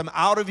brought them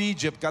out of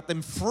Egypt, got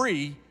them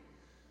free.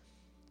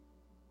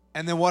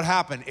 And then what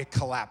happened? It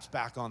collapsed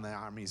back on the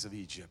armies of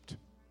Egypt.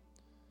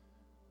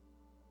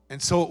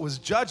 And so it was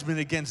judgment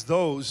against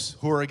those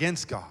who are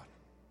against God.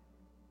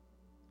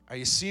 Are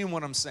you seeing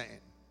what I'm saying?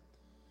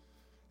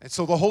 And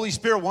so the Holy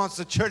Spirit wants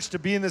the church to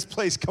be in this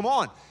place. Come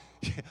on.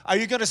 Are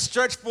you going to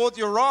stretch forth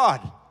your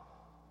rod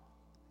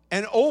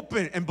and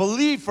open and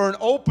believe for an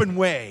open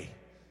way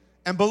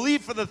and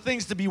believe for the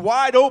things to be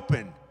wide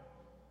open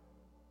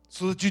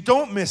so that you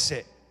don't miss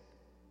it?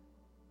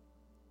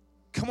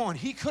 Come on.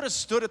 He could have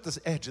stood at the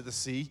edge of the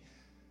sea.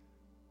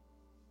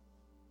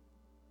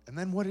 And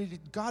then what did he?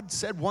 God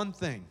said one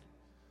thing.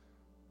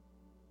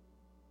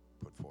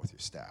 Put forth your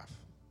staff.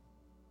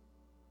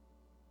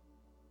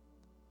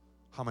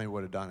 How many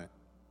would have done it?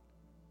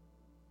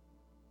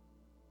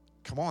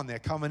 Come on, they're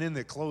coming in,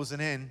 they're closing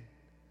in.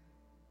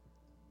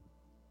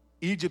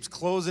 Egypt's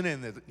closing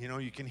in. You know,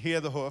 you can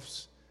hear the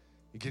hoofs.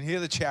 You can hear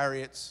the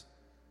chariots.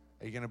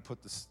 Are you going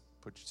to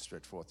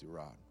stretch forth your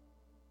rod?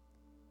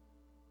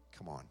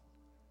 Come on.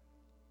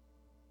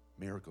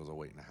 Miracles are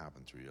waiting to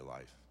happen through your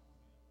life.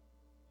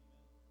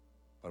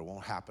 But it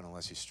won't happen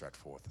unless you stretch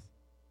forth,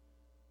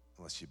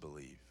 unless you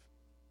believe.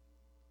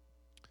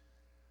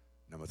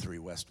 Number 3,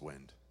 west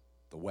wind.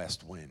 The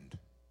west wind.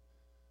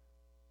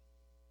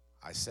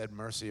 I said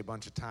mercy a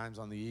bunch of times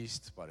on the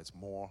east, but it's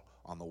more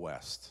on the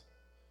west.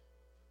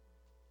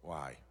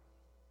 Why?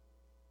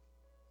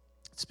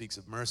 It speaks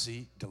of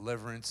mercy,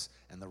 deliverance,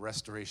 and the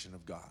restoration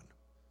of God.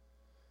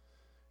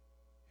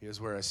 Here's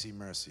where I see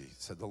mercy.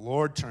 It said, the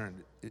Lord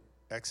turned,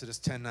 Exodus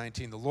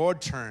 10:19, the Lord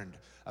turned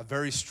a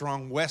very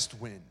strong west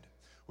wind,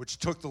 which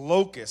took the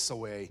locusts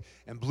away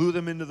and blew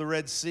them into the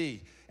Red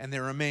Sea, and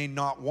there remained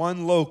not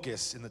one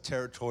locust in the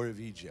territory of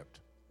Egypt.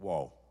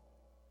 Whoa.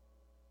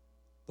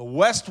 The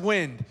west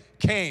wind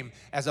came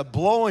as a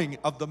blowing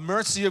of the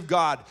mercy of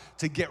God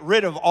to get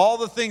rid of all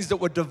the things that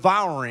were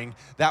devouring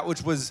that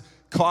which was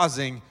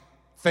causing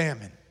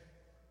famine.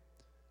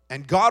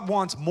 And God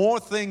wants more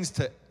things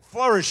to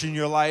flourish in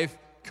your life.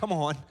 Come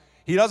on.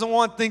 He doesn't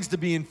want things to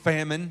be in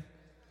famine.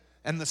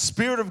 And the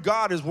Spirit of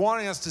God is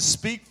wanting us to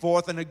speak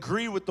forth and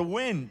agree with the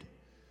wind.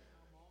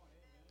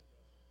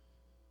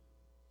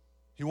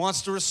 He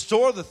wants to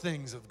restore the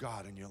things of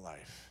God in your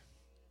life.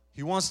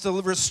 He wants to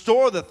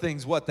restore the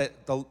things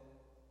that the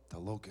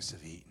locusts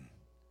have eaten.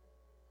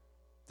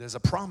 There's a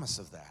promise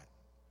of that.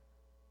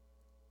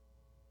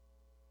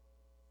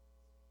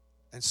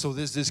 And so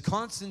there's this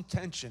constant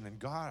tension, and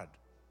God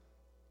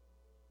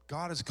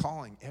is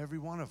calling every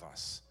one of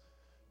us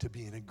to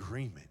be in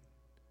agreement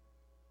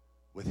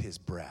with His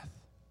breath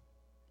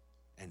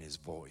and His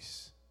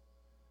voice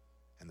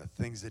and the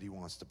things that He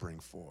wants to bring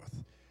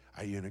forth.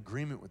 Are you in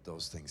agreement with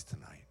those things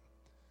tonight?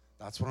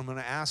 That's what I'm going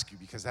to ask you,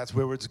 because that's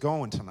where it's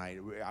going tonight.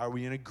 Are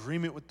we in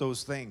agreement with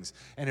those things?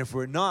 And if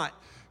we're not,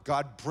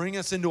 God, bring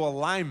us into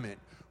alignment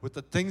with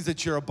the things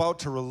that you're about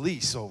to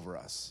release over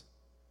us.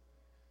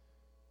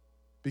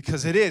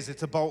 Because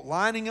it's about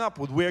lining up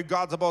with where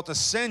God's about to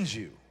send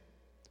you.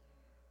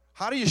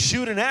 How do you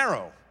shoot an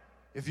arrow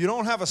if you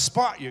don't have a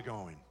spot you're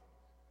going?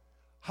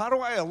 How do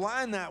I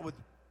align that with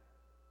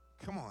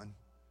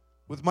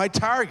my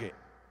target?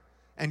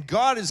 And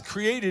God has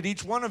created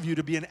each one of you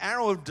to be an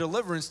arrow of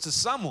deliverance to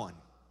someone.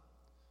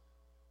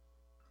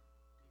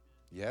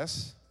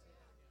 Yes?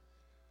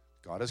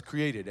 God has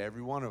created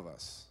every one of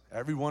us,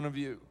 every one of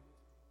you,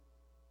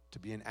 to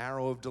be an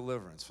arrow of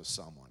deliverance for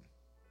someone.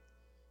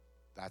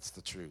 That's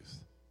the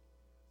truth.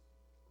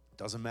 It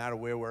doesn't matter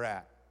where we're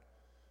at.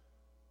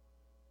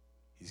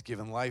 He's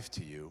given life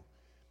to you,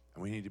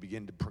 and we need to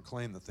begin to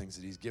proclaim the things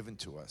that He's given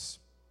to us.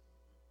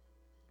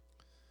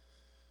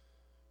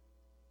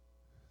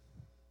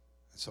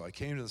 So I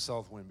came to the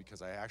south wind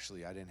because I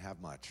didn't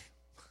have much.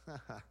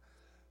 But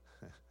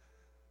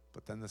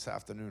then this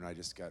afternoon, I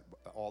just got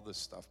all this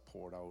stuff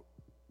poured out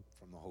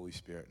from the Holy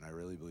Spirit, and I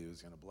really believe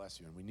it's going to bless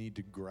you. And we need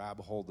to grab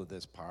hold of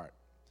this part.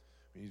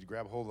 We need to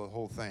grab hold of the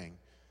whole thing.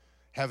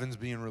 Heaven's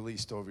being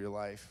released over your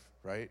life,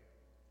 right?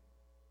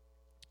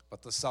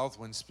 But the south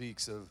wind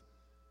speaks of,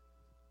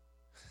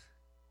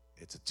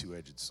 it's a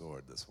two-edged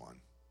sword, this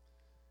one,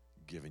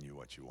 giving you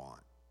what you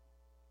want.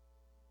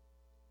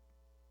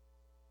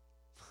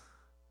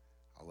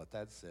 I'll let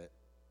that sit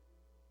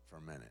for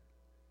a minute.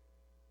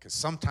 Because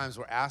sometimes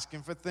we're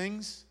asking for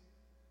things,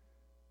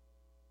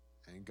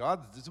 and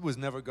this was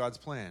never God's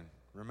plan.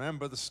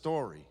 Remember the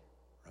story.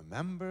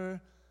 Remember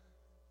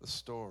the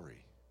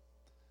story.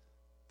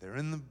 They're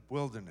in the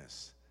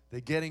wilderness. They're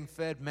getting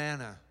fed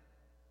manna.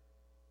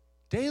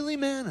 Daily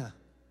manna.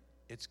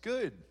 It's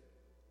good.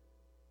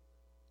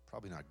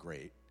 Probably not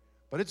great,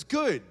 but it's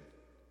good.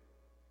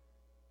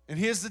 And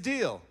here's the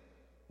deal.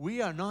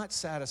 We are not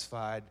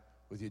satisfied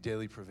with your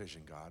daily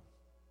provision, God.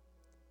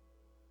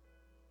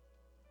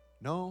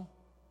 No.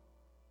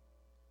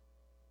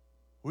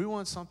 We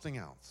want something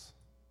else.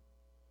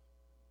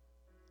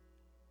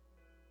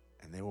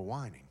 And they were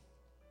whining,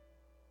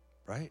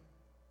 right?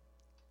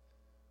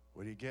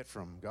 What do you get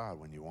from God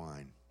when you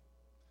whine?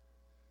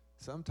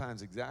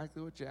 Sometimes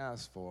exactly what you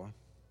asked for.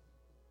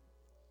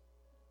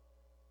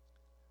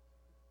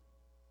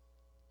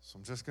 So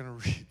I'm just going to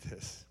read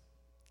this.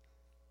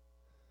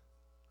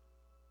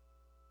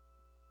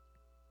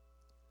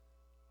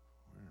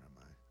 Where am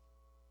I?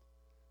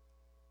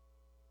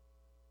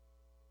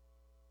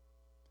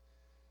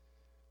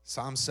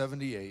 Psalm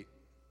 78.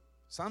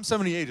 Psalm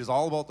 78 is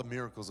all about the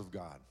miracles of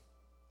God.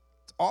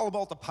 It's all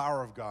about the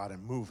power of God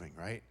and moving,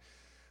 right?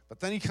 But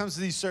then he comes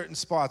to these certain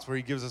spots where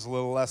he gives us a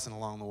little lesson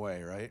along the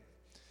way, right?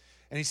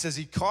 And he says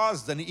he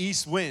caused an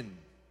east wind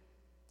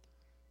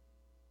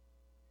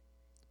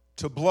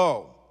to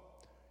blow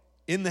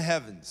in the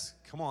heavens.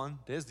 Come on,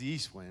 there's the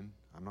east wind.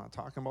 I'm not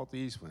talking about the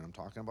east wind. I'm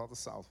talking about the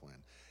south wind.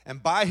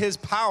 And by his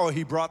power,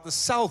 he brought the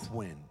south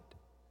wind.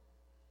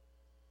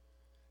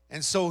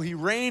 And so he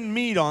rained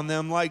meat on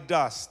them like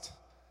dust,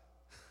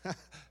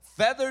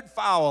 feathered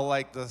fowl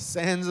like the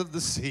sands of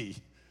the sea.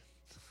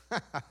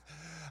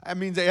 That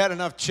means they had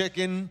enough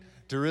chicken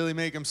to really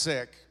make them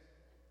sick.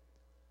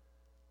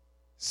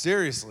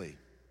 Seriously,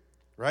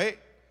 right?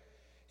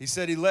 He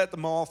said he let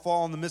them all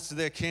fall in the midst of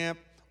their camp,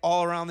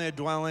 all around their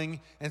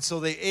dwelling. And so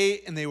they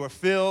ate and they were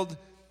filled,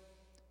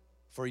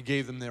 for he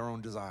gave them their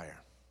own desire.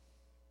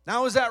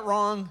 Now, is that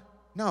wrong?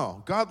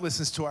 No, God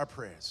listens to our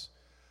prayers.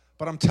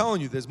 But I'm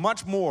telling you, there's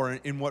much more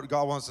in what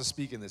God wants to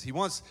speak in this.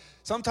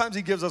 Sometimes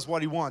he gives us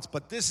what he wants,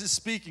 but this is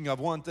speaking of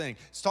one thing.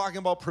 It's talking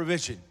about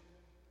provision.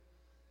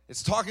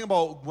 It's talking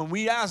about when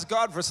we ask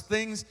God for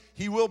things,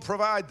 he will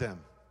provide them.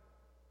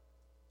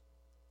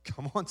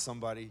 Come on,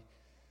 somebody.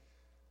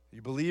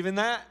 You believe in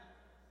that?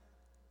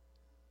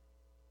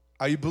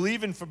 Are you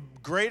believing for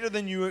greater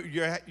than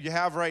you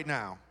have right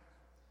now?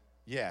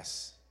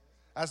 Yes.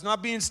 That's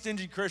not being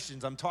stingy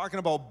Christians. I'm talking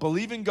about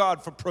believing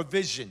God for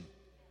provision.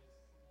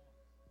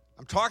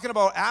 I'm talking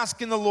about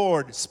asking the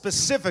Lord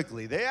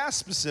specifically. They asked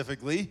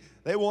specifically.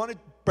 They wanted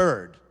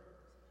bird.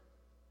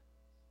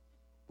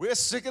 We're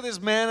sick of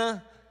this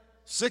manna,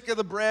 sick of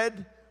the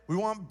bread. We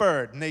want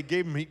bird. And he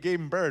gave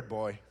him bird,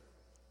 boy.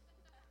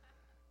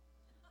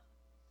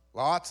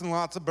 Lots and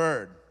lots of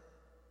bird.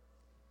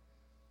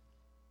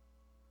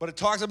 But it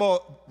talks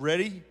about,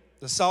 ready?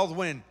 The south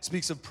wind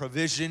speaks of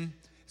provision.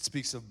 It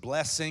speaks of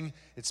blessing.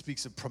 It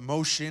speaks of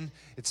promotion.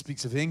 It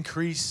speaks of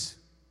increase.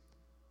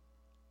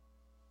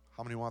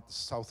 How many want the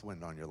south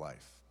wind on your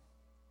life?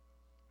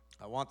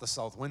 I want the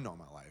south wind on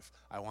my life.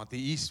 I want the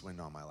east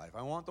wind on my life.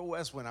 I want the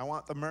west wind. I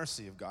want the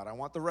mercy of God. I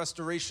want the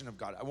restoration of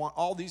God. I want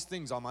all these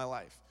things on my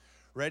life.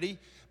 Ready?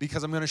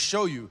 Because I'm going to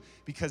show you.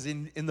 Because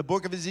in the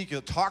book of Ezekiel,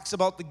 it talks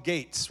about the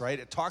gates, right?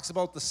 It talks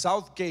about the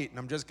south gate. And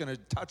I'm just going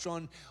to touch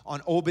on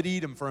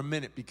Obed-Edom for a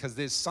minute. Because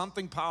there's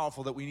something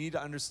powerful that we need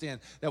to understand.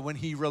 That when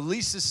he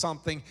releases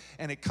something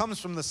and it comes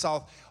from the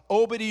south,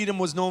 Obed-Edom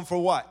was known for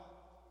what?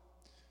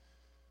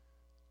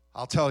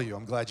 I'll tell you.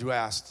 I'm glad you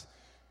asked.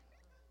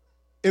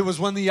 It was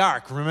when the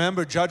ark,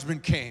 remember,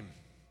 judgment came.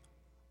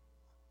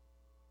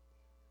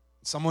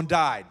 Someone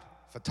died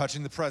for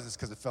touching the presents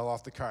because it fell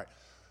off the cart.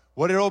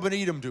 What did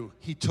Obed-Edom do?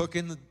 He took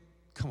in the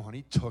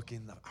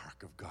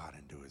ark of God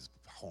into his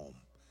home.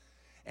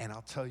 And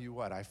I'll tell you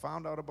what, I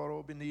found out about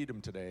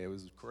Obed-Edom today. It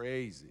was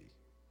crazy.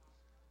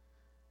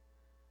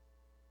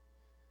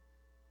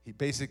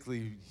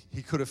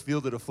 He could have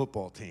fielded a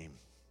football team.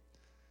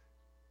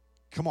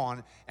 Come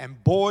on.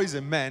 And boys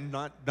and men,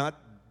 not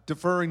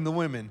deferring the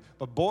women,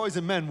 but boys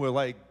and men were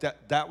like,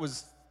 that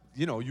was,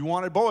 you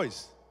wanted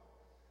boys.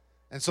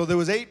 And so there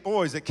was 8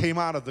 boys that came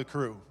out of the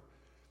crew,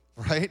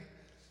 right?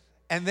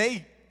 And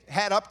they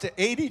had up to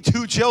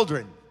 82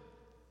 children.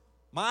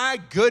 My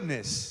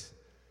goodness.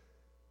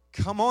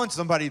 Come on,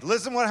 somebody.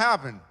 Listen what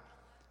happened.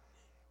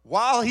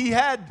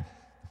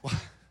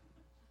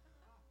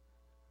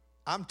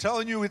 I'm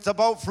telling you, it's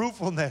about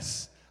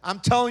fruitfulness. I'm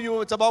telling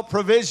you, it's about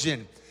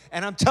provision.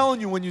 And I'm telling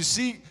you, when you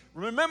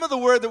remember the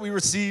word that we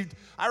received?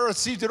 I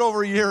received it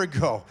over a year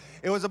ago.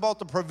 It was about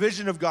the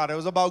provision of God. It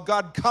was about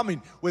God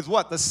coming with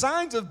what? The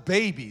signs of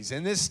babies,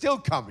 and they're still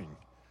coming.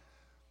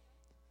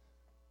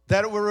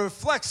 That it would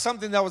reflect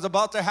something that was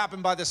about to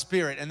happen by the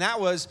Spirit, and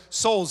that was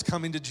souls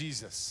coming to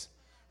Jesus,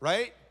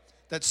 right?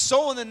 That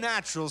soul in the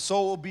natural,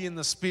 soul will be in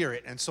the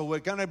Spirit. And so we're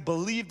going to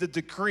believe the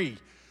decree,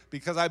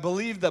 because I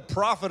believe the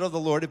prophet of the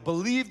Lord, I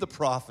believe the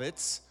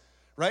prophets,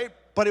 right?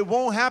 But it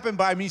won't happen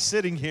by me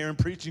sitting here and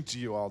preaching to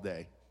you all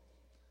day.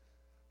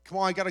 Come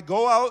on, I got to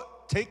go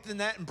out, take the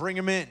net, and bring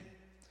them in.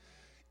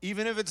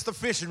 Even if it's the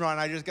fishing rod,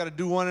 I just got to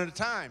do one at a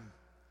time.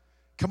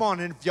 Come on,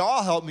 and if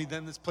y'all help me,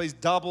 then this plays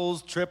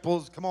doubles,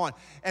 triples, come on.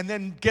 And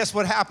then guess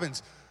what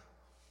happens?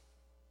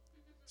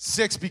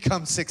 6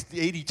 becomes 60,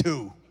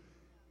 82.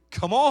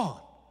 Come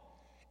on.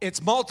 It's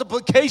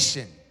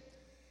multiplication.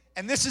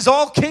 And this is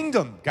all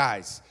kingdom,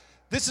 guys.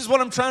 This is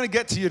what I'm trying to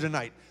get to you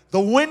tonight. The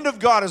wind of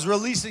God is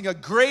releasing a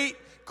great,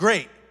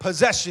 great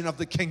possession of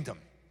the kingdom.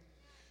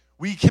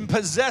 We can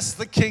possess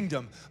the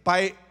kingdom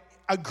by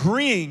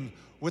agreeing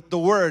with the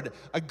word,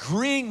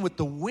 agreeing with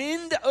the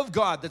wind of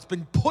God that's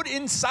been put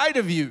inside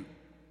of you.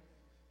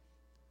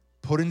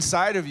 Put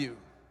inside of you.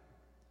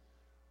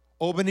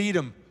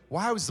 Obed-Edom,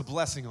 why was the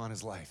blessing on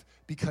his life?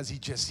 Because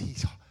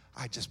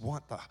I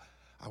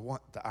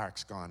want the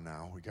ark's gone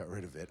now. We got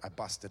rid of it. I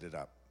busted it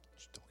up.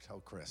 Don't tell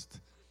Chris.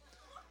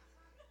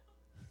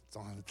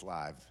 It's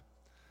live.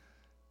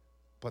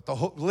 But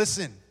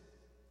listen,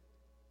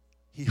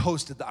 he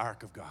hosted the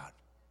ark of God.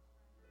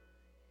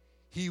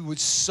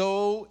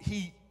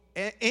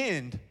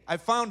 And I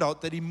found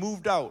out that he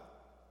moved out.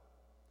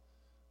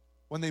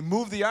 When they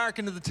moved the ark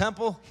into the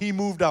temple, he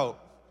moved out.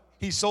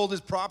 He sold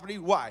his property.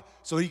 Why?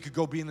 So he could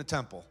go be in the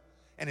temple.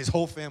 And his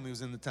whole family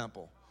was in the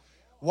temple.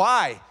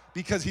 Why?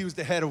 Because he was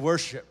the head of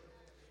worship.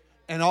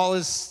 And all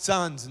his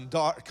sons and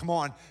daughters, come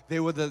on, they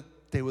were the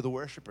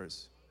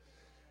worshipers.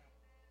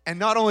 And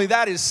not only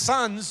that, his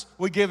sons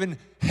were given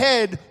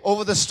head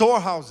over the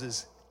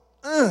storehouses.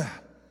 Are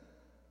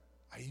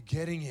you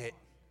getting it?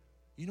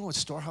 You know what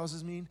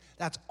storehouses mean?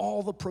 That's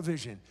all the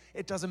provision.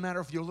 It doesn't matter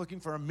if you're looking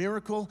for a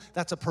miracle,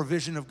 that's a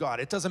provision of God.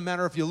 It doesn't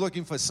matter if you're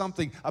looking for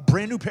something, a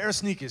brand new pair of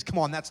sneakers. Come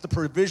on, that's the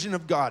provision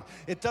of God.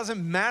 It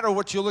doesn't matter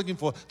what you're looking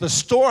for. The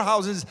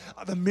storehouses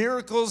are the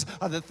miracles,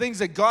 are the things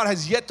that God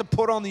has yet to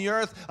put on the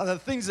earth, are the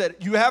things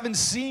that you haven't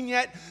seen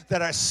yet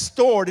that are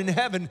stored in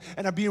heaven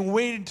and are being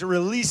waited to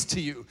release to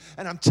you.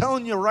 And I'm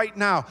telling you right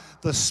now,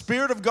 the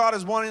Spirit of God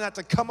is wanting that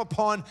to come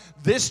upon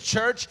this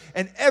church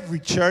and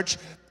every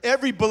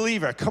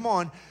believer. Come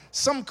on,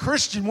 some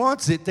Christian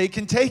wants it, they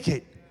can take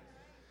it.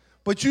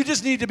 But you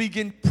just need to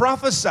begin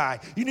prophesy.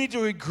 You need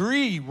to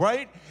agree,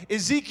 right?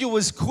 Ezekiel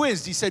was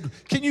quizzed. He said,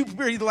 can you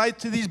breathe life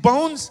to these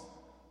bones?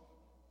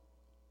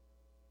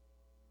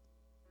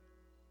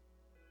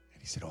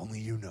 And he said, only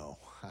you know.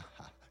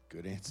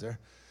 Good answer.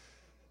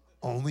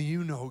 Only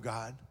you know,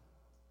 God.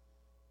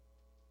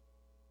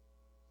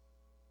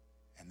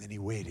 And then he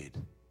waited.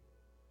 And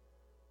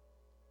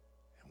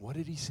what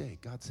did he say?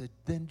 God said,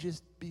 then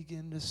just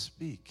begin to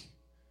speak.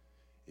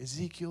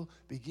 Ezekiel,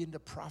 begin to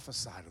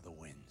prophesy to the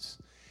winds.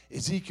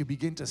 Ezekiel,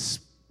 begin to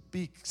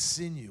speak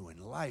sinew and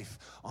life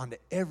onto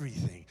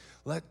everything.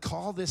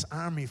 Call this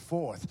army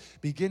forth.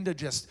 Begin to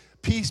just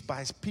piece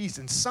by piece.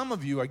 And some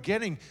of you are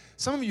getting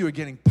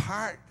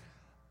part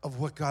of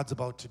what God's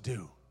about to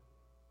do.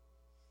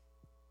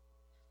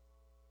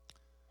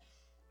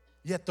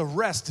 Yet the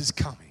rest is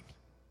coming.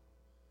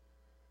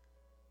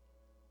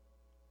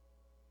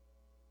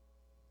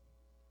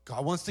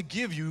 God wants to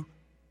give you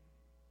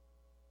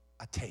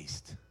a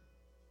taste.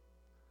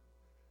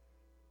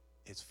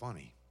 It's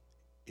funny,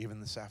 even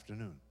this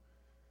afternoon.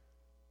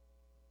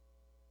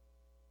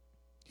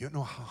 You don't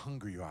know how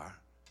hungry you are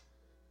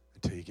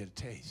until you get a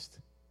taste.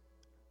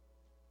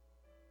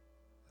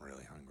 I'm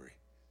really hungry.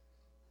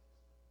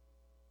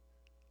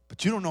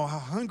 But you don't know how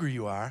hungry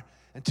you are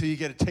until you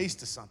get a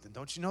taste of something.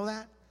 Don't you know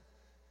that?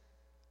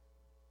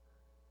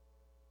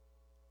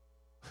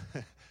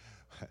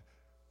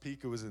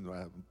 Pika was in,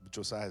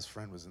 Josiah's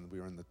friend was in, we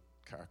were in the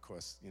car, of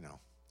course, I'm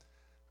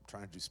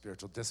trying to do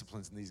spiritual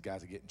disciplines, and these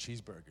guys are getting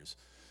cheeseburgers.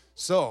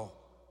 So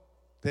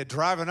they're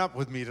driving up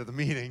with me to the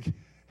meeting,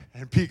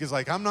 and Pika's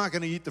like, I'm not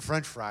going to eat the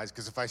French fries,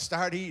 because if I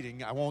start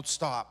eating, I won't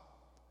stop.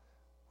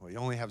 Well, you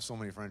only have so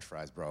many French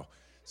fries, bro.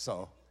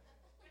 So,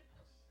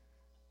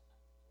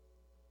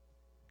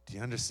 do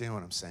you understand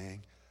what I'm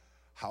saying?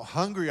 How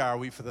hungry are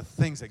we for the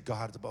things that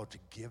God is about to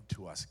give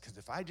to us? Because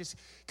if I just,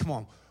 come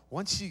on,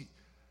 see,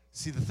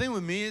 the thing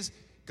with me is,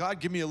 God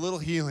give me a little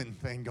healing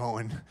thing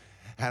going,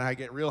 and I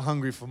get real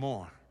hungry for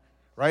more,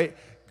 right?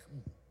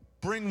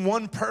 Bring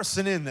one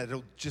person in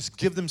that'll just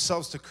give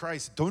themselves to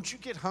Christ. Don't you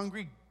get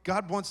hungry?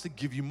 God wants to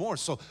give you more.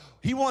 So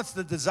he wants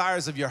the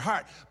desires of your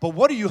heart. But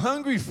what are you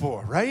hungry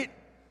for, right?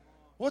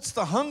 What's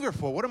the hunger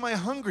for? What am I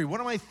hungry?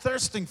 What am I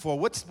thirsting for?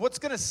 What's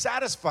going to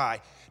satisfy?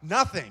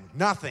 Nothing.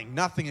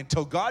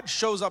 Until God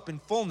shows up in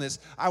fullness,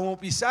 I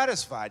won't be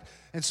satisfied.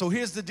 And so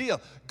here's the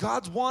deal.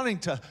 God's wanting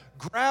to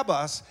grab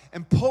us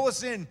and pull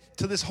us in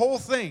to this whole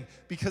thing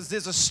because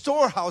there's a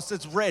storehouse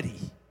that's ready.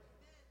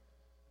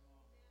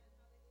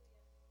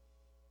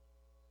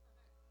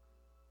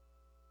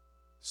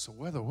 So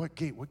what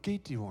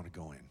gate do you want to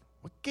go in?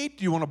 What gate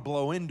do you want to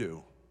blow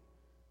into?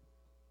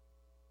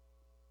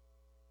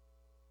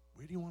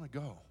 Where do you want to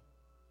go?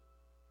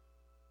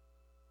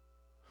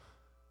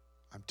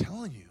 I'm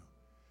telling you,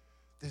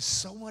 there's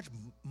so much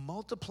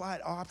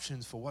multiplied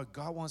options for what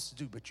God wants to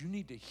do, but you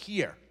need to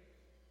hear.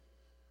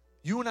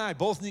 You and I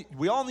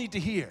we all need to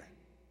hear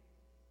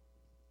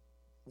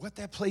what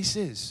that place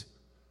is.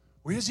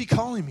 Where is he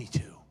calling me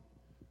to?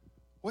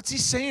 What's he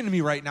saying to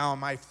me right now?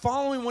 Am I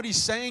following what he's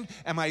saying?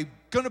 Am I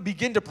going to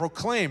begin to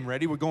proclaim?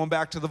 Ready? We're going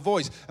back to the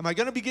voice. Am I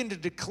going to begin to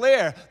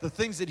declare the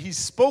things that he's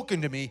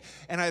spoken to me?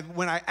 And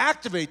when I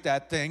activate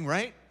that thing,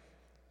 right?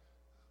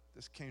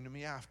 This came to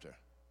me after.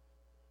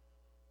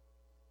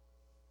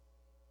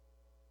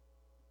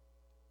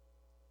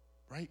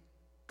 Right?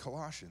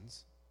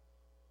 Colossians.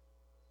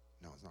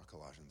 No, it's not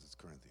Colossians, it's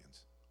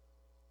Corinthians.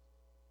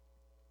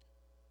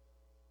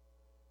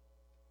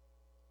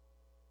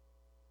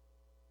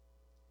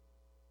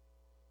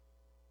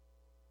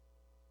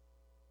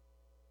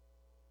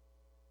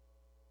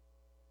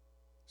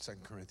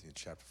 Second Corinthians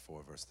chapter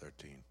 4, verse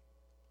 13.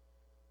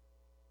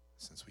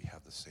 Since we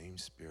have the same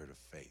spirit of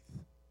faith,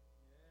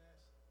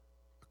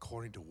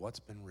 according to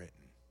what's been written,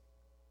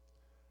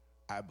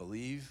 I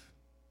believe,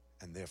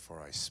 and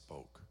therefore I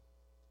spoke.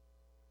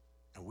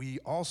 And we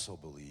also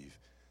believe,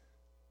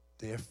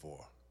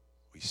 therefore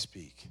we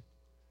speak,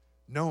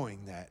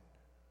 knowing that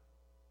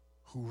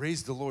who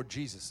raised the Lord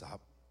Jesus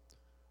up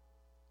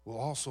will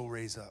also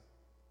raise up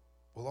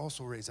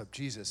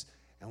Jesus,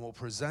 and will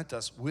present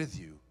us with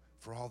you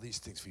for all these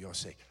things for your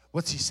sake.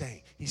 What's he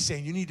saying? He's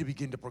saying you need to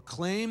begin to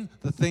proclaim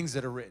the things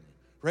that are written.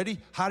 Ready?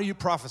 How do you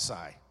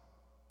prophesy?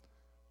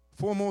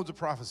 4 modes of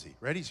prophecy.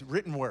 Ready?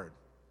 Written word.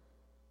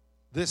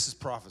 This is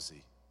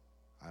prophecy.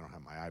 I don't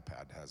have my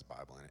iPad, it has a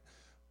Bible in it.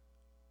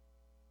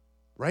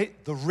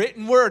 Right? The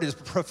written word is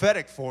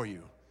prophetic for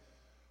you.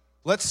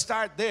 Let's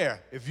start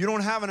there. If you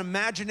don't have an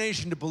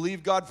imagination to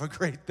believe God for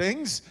great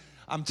things,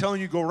 I'm telling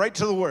you, go right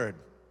to the word.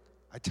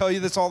 I tell you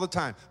this all the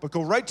time, but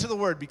go right to the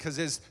word, because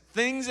there's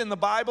things in the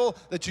Bible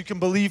that you can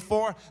believe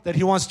for that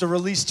he wants to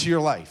release to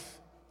your life.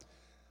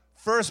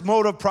 First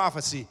mode of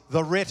prophecy,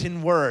 the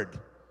written word.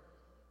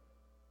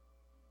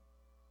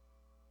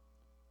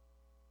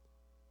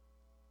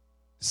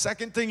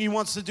 Second thing he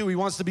wants to do, he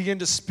wants to begin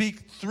to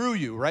speak through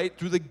you, right?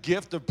 Through the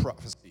gift of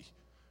prophecy,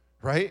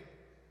 right?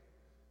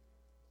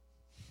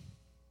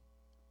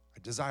 I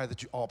desire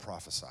that you all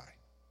prophesy.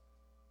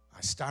 I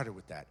started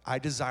with that. I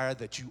desire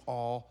that you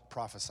all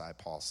prophesy,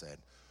 Paul said.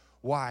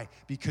 Why?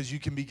 Because you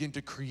can begin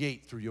to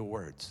create through your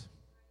words.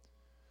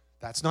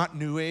 That's not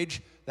New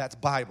Age, that's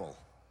Bible.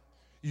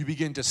 You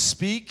begin to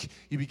speak,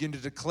 you begin to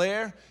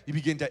declare, you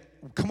begin to,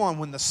 come on,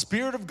 when the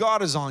Spirit of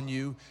God is on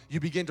you, you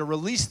begin to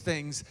release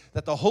things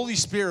that the Holy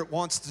Spirit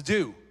wants to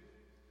do.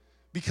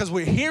 Because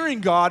we're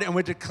hearing God and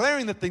we're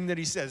declaring the thing that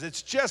he says.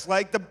 It's just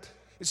like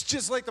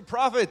the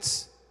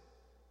prophets.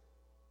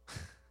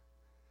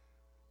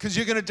 Because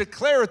you're going to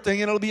declare a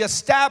thing and it'll be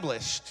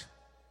established.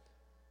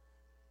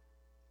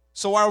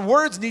 So our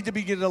words need to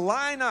begin to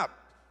line up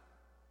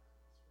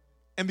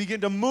and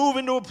begin to move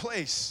into a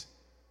place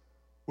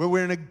where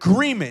we're in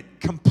agreement,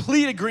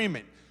 complete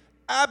agreement,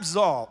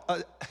 absolute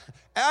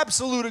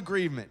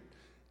agreement,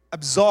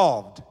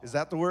 absolved. Is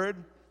that the word?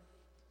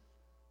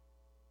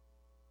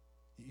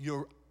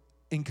 You're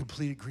in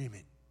complete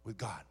agreement with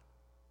God.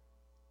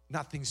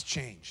 Nothing's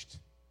changed.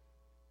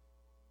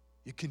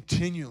 You're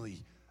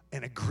continually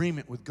in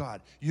agreement with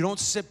God. You don't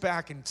sit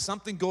back and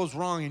something goes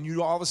wrong and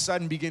you all of a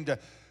sudden begin to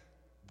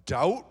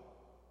doubt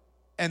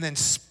and then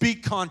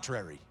speak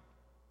contrary.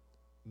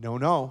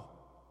 No.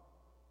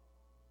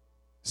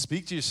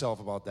 Speak to yourself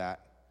about that.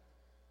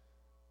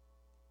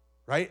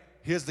 Right?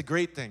 Here's the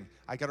great thing.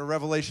 I got a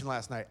revelation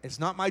last night. It's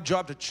not my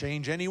job to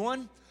change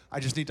anyone.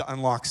 I just need to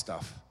unlock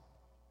stuff.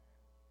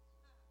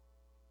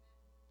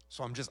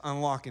 So I'm just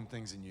unlocking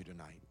things in you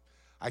tonight.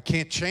 I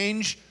can't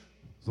change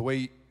the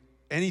way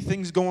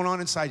anything's going on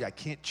inside you. I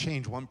can't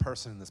change one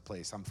person in this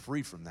place. I'm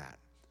free from that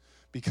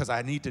because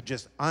I need to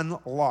just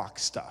unlock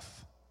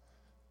stuff.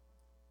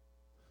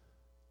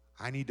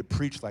 I need to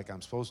preach like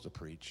I'm supposed to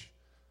preach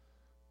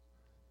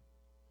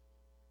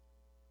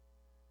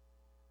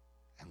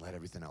and let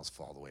everything else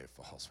fall the way it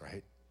falls,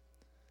 right?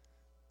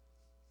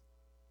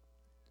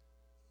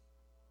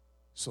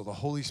 So the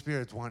Holy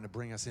Spirit's wanting to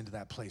bring us into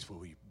that place where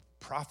we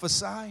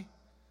prophesy,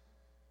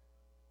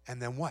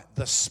 and then what?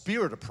 The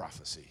spirit of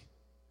prophecy.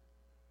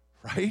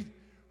 Right?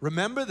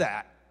 Remember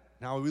that.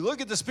 Now, when we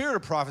look at the spirit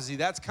of prophecy,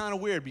 that's kind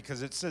of weird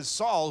because it says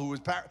Saul, who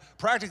was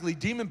practically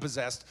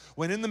demon-possessed,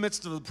 went in the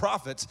midst of the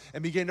prophets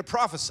and began to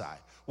prophesy.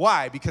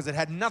 Why? Because it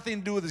had nothing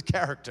to do with his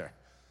character.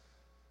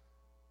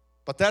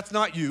 But that's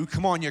not you.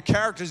 Come on, your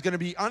character is going to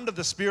be under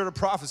the spirit of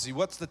prophecy.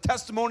 What's the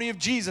testimony of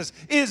Jesus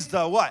is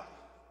the what?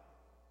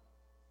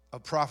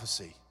 Of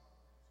prophecy.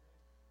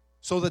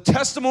 So the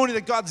testimony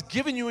that God's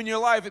given you in your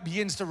life, it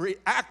begins to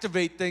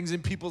reactivate things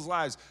in people's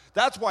lives.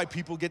 That's why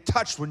people get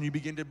touched when you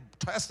begin to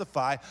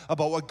testify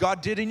about what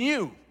God did in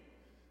you.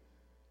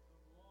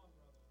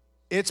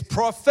 It's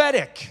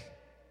prophetic.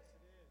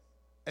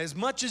 As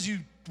much as you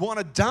want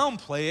to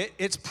downplay it,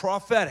 it's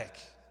prophetic.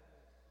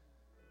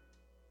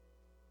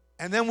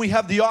 And then we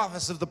have the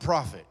office of the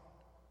prophet.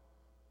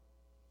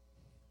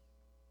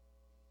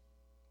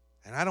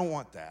 And I don't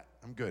want that.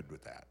 I'm good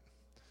with that.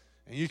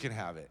 And you can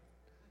have it.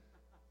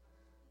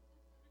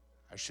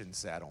 I shouldn't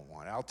say I don't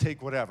want it. I'll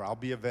take whatever. I'll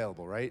be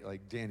available, right?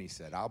 Like Danny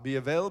said, I'll be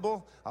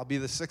available. I'll be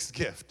the sixth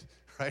gift,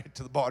 right,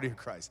 to the body of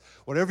Christ.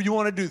 Whatever you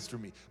want to do through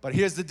me. But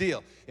here's the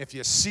deal. If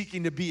you're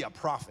seeking to be a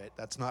prophet,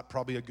 that's not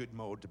probably a good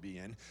mode to be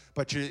in.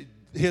 But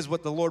here's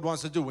what the Lord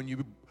wants to do.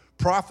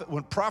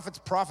 When prophets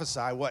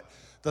prophesy, what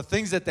the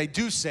things that they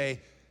do say,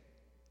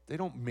 they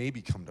don't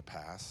maybe come to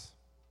pass.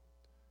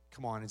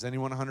 Come on, is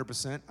anyone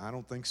 100%? I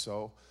don't think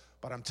so.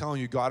 But I'm telling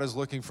you, God is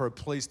looking for a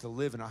place to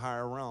live in a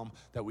higher realm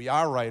that we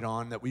are right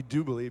on, that we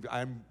do believe.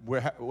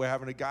 We're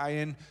having a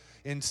guy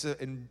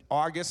in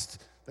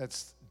August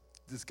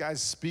this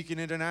guy's speaking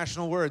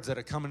international words that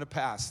are coming to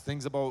pass.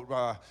 Things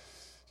about,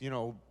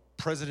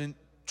 President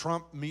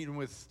Trump meeting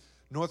with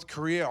North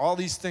Korea, all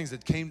these things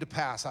that came to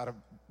pass out of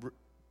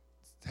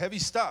heavy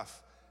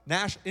stuff,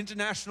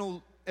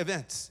 international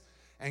events.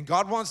 And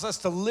God wants us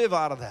to live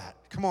out of that.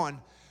 Come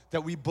on,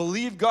 that we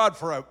believe God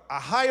for a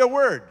higher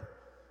word.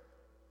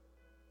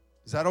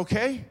 Is that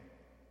okay?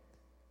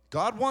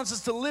 God wants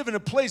us to live in a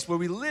place where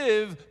we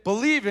live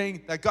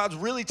believing that God's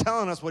really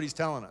telling us what he's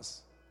telling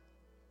us.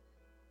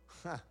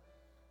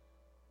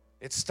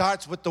 It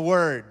starts with the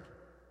word.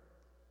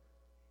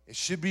 It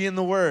should be in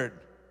the word.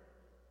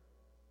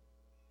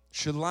 It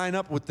should line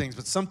up with things,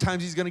 but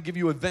sometimes he's going to give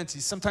you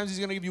events. Sometimes he's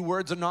going to give you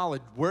words of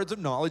knowledge. Words of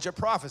knowledge are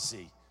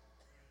prophecy.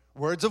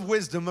 Words of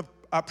wisdom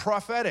are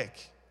prophetic.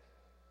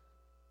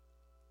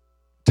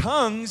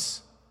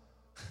 Tongues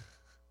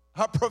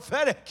are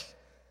prophetic.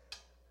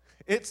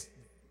 It's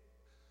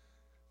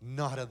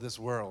not of this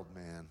world,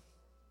 man.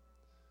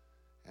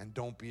 And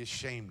don't be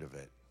ashamed of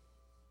it.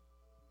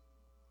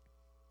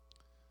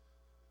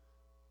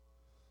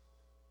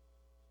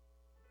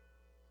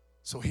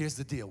 So here's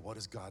the deal. What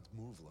does God's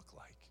move look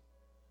like?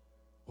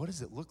 What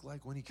does it look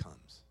like when he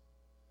comes?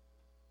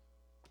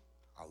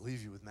 I'll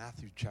leave you with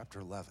Matthew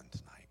chapter 11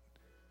 tonight,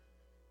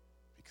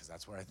 because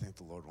that's where I think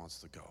the Lord wants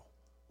to go.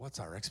 What's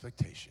our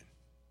expectation?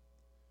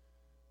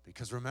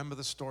 Because remember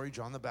the story,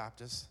 John the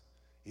Baptist,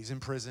 he's in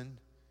prison.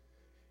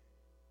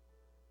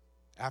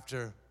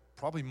 After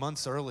probably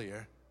months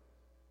earlier,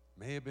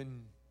 may have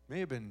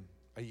been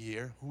a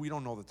year. We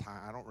don't know the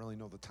time. I don't really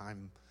know the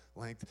time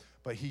length,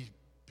 but he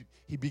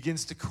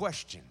begins to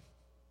question.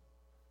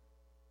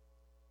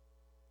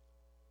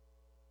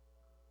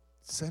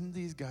 Send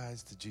these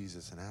guys to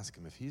Jesus and ask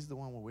him if he's the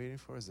one we're waiting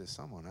for, or is there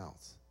someone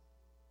else?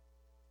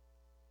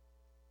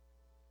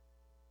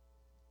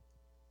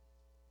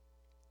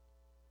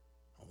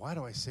 Why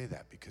do I say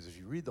that? Because if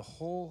you read the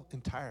whole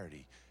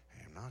entirety,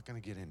 I'm not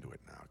going to get into it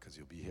now because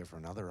you'll be here for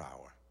another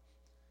hour.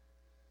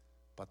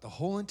 But the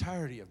whole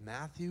entirety of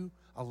Matthew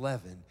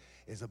 11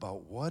 is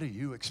about what are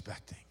you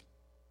expecting?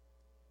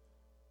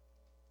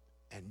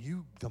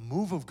 And the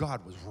move of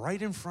God was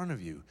right in front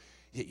of you,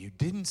 yet you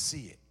didn't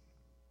see it.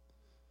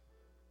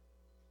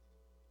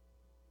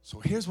 So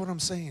here's what I'm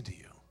saying to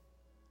you.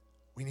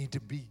 We need to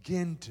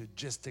begin to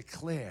just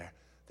declare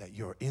that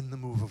you're in the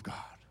move of God.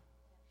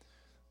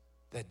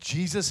 That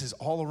Jesus is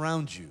all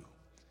around you.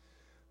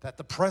 That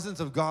the presence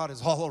of God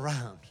is all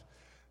around.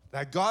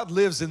 That God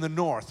lives in the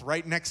north,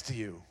 right next to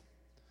you.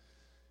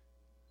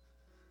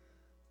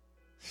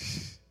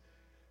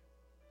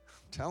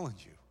 I'm telling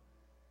you.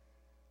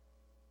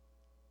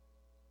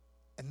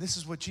 And this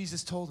is what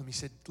Jesus told him. He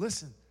said,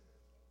 listen,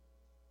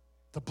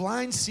 the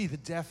blind see, the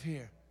deaf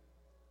hear,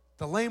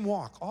 the lame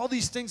walk. All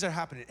these things are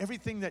happening.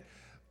 Everything that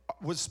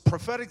was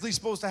prophetically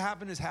supposed to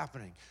happen is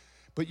happening.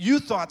 But you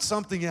thought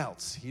something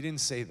else. He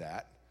didn't say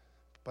that,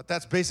 but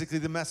that's basically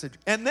the message.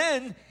 And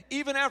then,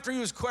 even after he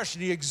was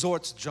questioned, he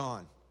exhorts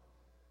John.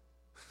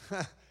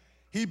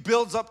 He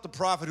builds up the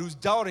prophet who's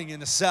doubting in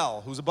a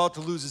cell, who's about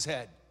to lose his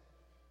head.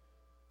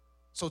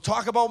 So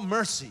talk about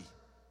mercy.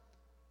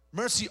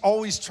 Mercy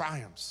always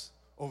triumphs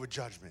over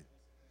judgment.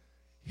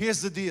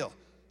 Here's the deal.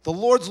 The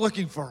Lord's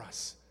looking for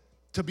us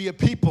to be a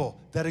people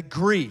that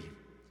agree,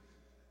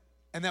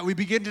 and that we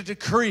begin to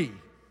decree,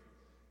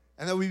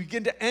 and that we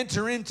begin to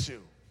enter into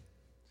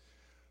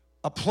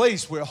a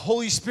place where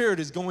Holy Spirit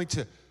is going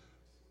to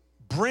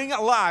bring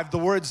alive the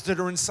words that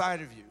are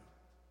inside of you.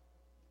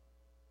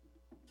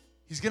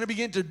 He's going to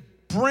begin to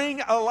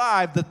bring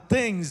alive the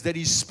things that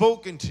he's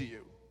spoken to you.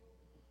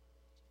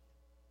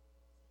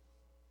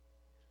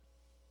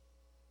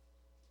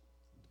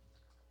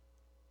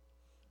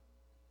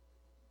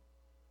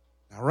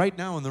 Now, right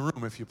now in the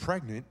room, if you're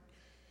pregnant,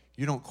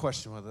 you don't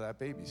question whether that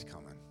baby's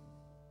coming.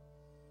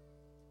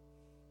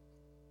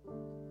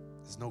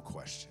 There's no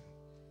question.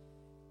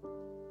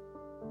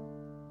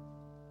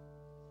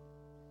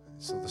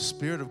 So the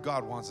Spirit of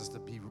God wants us to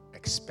be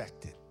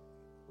expectant.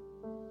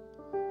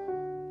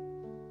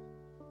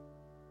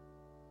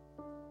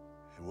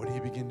 And what do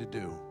you begin to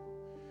do?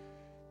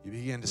 You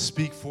begin to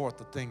speak forth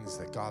the things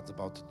that God's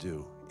about to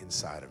do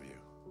inside of you.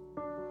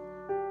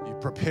 You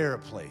prepare a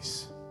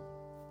place.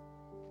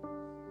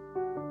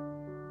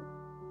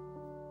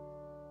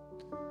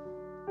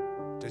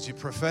 Does your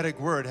prophetic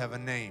word have a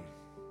name?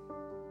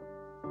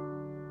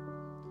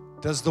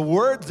 Does the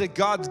words that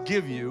God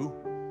gives you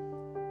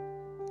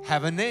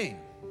have a name?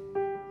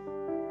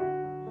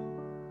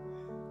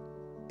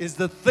 Is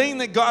the thing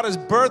that God is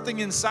birthing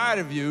inside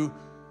of you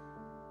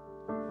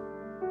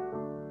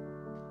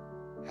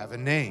have a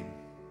name?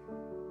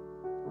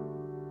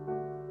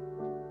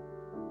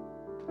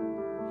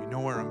 You know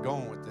where I'm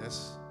going with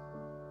this.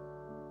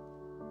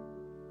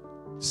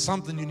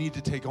 Something you need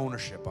to take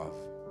ownership of.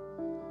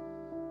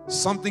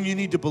 Something you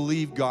need to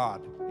believe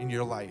God in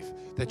your life,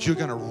 that you're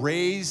going to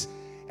raise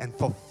and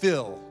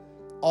fulfill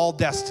all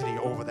destiny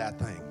over that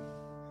thing.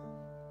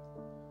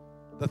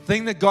 The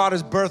thing that God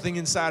is birthing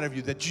inside of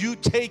you, that you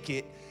take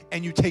it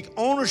and you take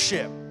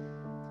ownership.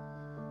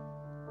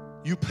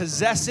 You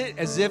possess it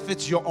as if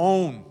it's your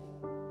own.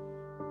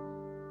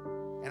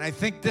 And I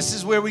think this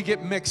is where we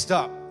get mixed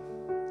up.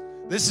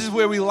 This is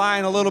where we lie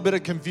in a little bit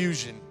of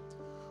confusion.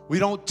 We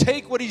don't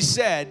take what he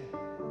said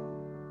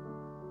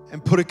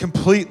and put it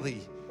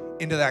completely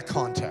into that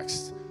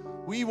context.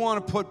 We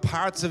want to put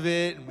parts of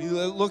it, and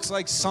it looks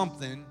like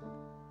something.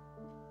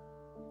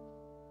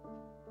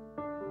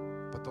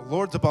 But the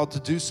Lord's about to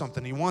do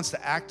something. He wants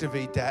to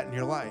activate that in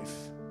your life.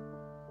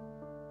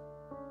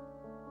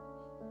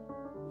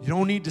 You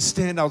don't need to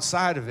stand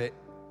outside of it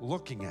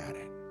looking at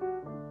it.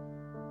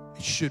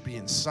 It should be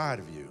inside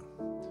of you.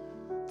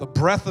 The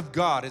breath of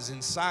God is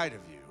inside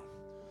of you.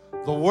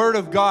 The Word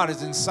of God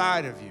is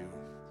inside of you.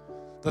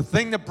 The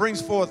thing that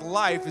brings forth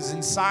life is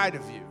inside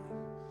of you.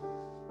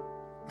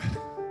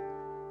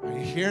 Are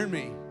you hearing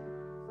me?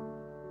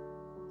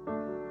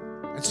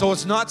 And so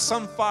it's not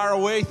some far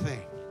away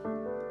thing.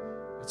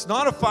 It's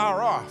not a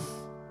far off.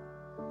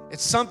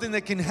 It's something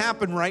that can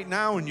happen right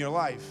now in your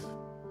life.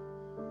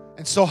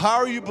 And so how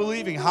are you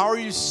believing? How are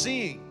you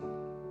seeing?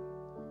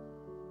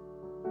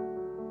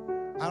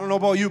 I don't know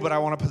about you, but I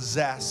want to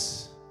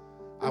possess.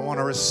 I want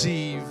to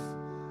receive.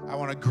 I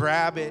want to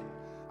grab it.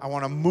 I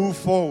want to move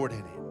forward in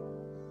it.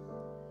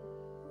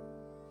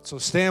 So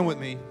stand with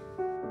me.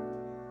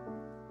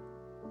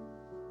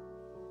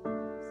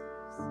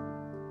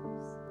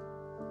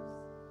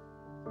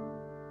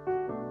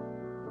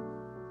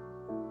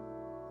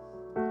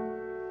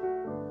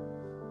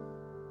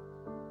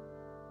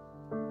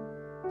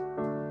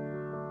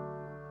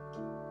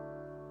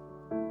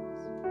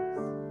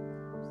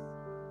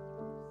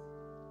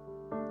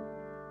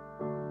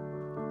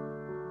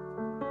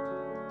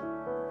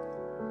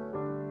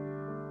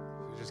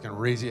 Just going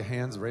to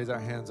raise our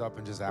hands up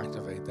and just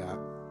activate that.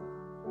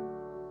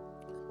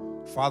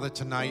 Father,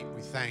 tonight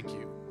we thank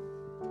you.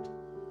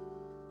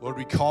 Lord,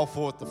 we call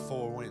forth the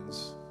four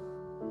winds.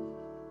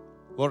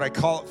 Lord, I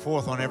call it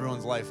forth on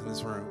everyone's life in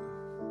this room.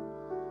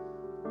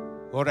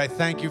 Lord, I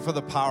thank you for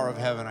the power of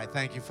heaven. I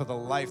thank you for the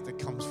life that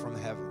comes from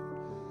heaven.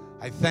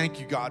 I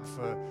thank you, God,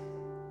 for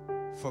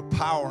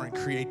power and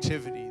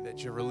creativity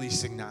that you're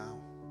releasing now.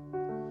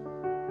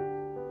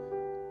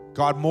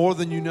 God, more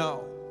than you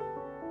know.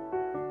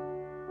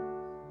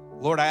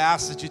 Lord, I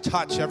ask that you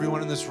touch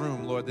everyone in this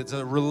room, Lord. There's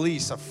a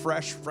release, a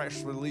fresh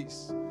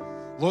release.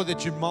 Lord,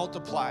 that you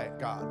multiply it,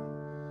 God,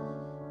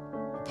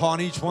 upon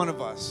each one of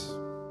us.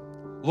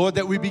 Lord,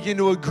 that we begin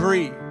to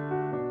agree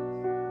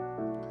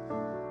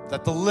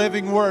that the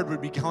living word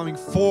would be coming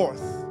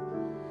forth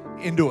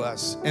into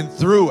us and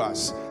through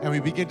us, and we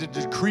begin to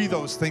decree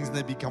those things and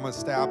they become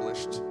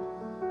established.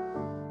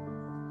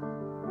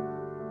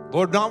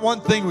 Lord, not one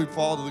thing would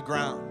fall to the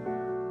ground.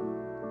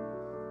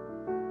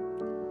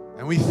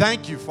 And we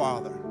thank you,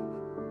 Father.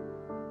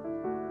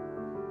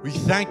 We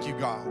thank you,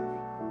 God.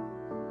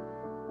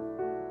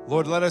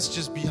 Lord, let us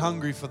just be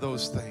hungry for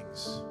those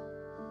things.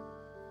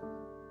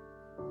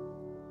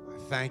 I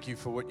thank you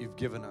for what you've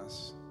given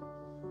us.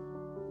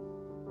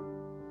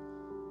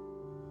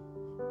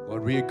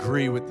 Lord, we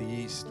agree with the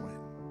east wind.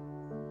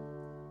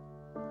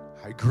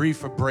 I agree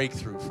for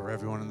breakthrough for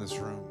everyone in this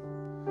room.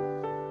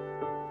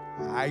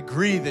 I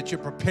agree that you're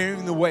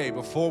preparing the way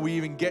before we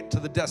even get to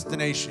the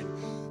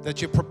destination,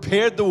 that you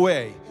prepared the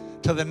way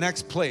to the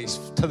next place,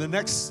 to the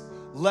next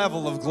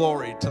level of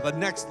glory, to the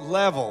next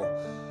level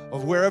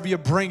of wherever you're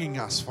bringing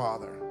us,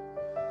 Father,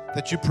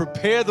 that you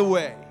prepare the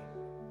way.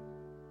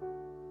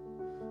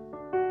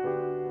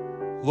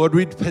 Lord,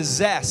 we'd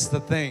possess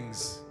the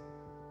things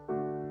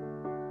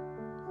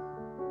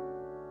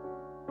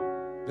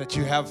that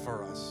you have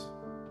for us.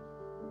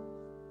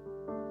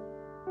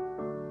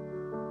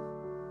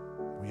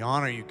 We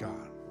honor you,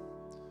 God.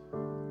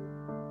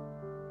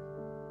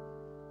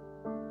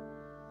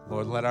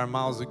 Lord, let our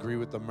mouths agree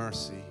with the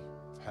mercy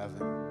of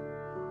heaven.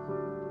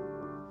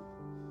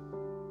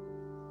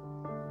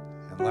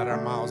 And let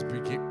our mouths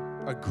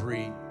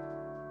agree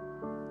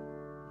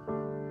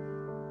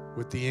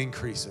with the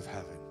increase of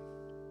heaven.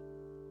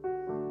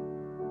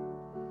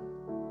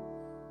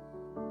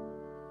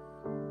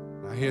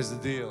 Now here's the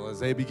deal. As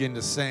they begin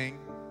to sing,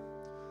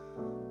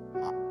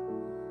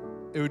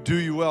 it would do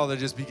you well to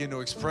just begin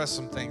to express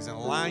some things and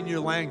line your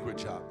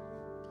language up.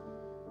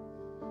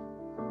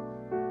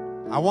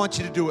 I want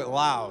you to do it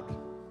loud.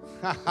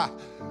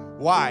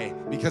 Why?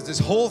 Because this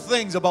whole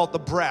thing's about the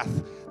breath.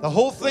 The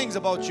whole thing's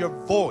about your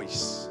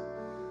voice.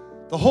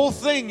 The whole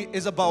thing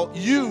is about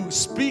you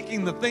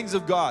speaking the things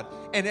of God.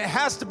 And it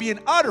has to be an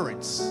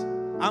utterance.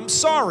 I'm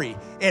sorry.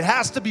 It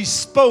has to be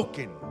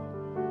spoken.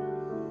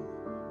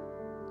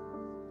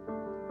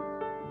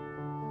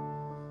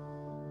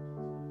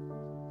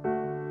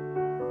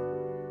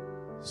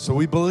 So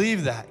we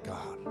believe that, God.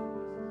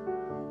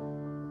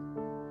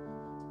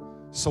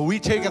 So we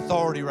take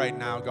authority right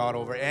now, God,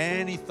 over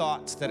any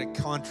thoughts that are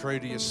contrary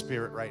to your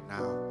spirit right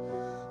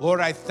now.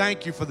 Lord, I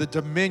thank you for the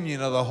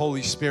dominion of the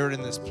Holy Spirit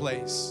in this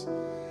place.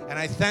 And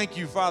I thank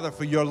you, Father,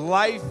 for your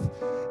life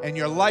and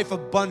your life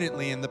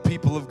abundantly in the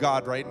people of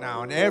God right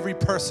now, and every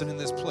person in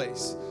this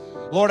place.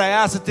 Lord, I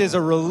ask that there's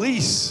a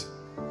release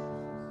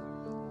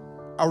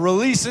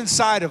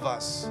inside of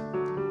us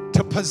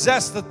to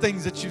possess the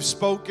things that you've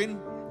spoken,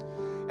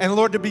 and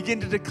Lord, to begin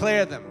to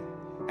declare them.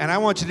 And I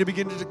want you to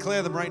begin to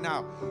declare them right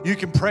now. You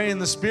can pray in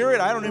the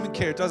Spirit. I don't even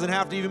care. It doesn't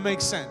have to even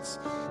make sense.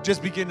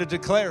 Just begin to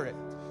declare it.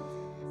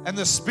 And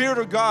the Spirit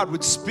of God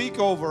would speak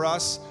over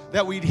us,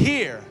 that we'd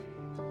hear.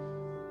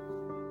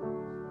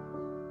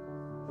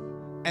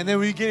 And then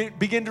we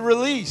begin to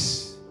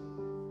release.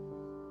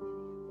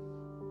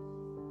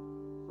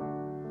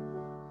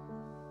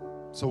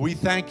 So we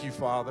thank you,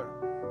 Father.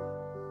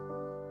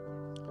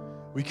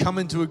 We come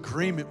into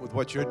agreement with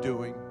what you're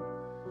doing.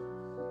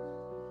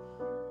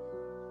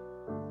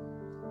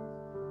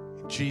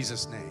 In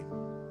Jesus' name.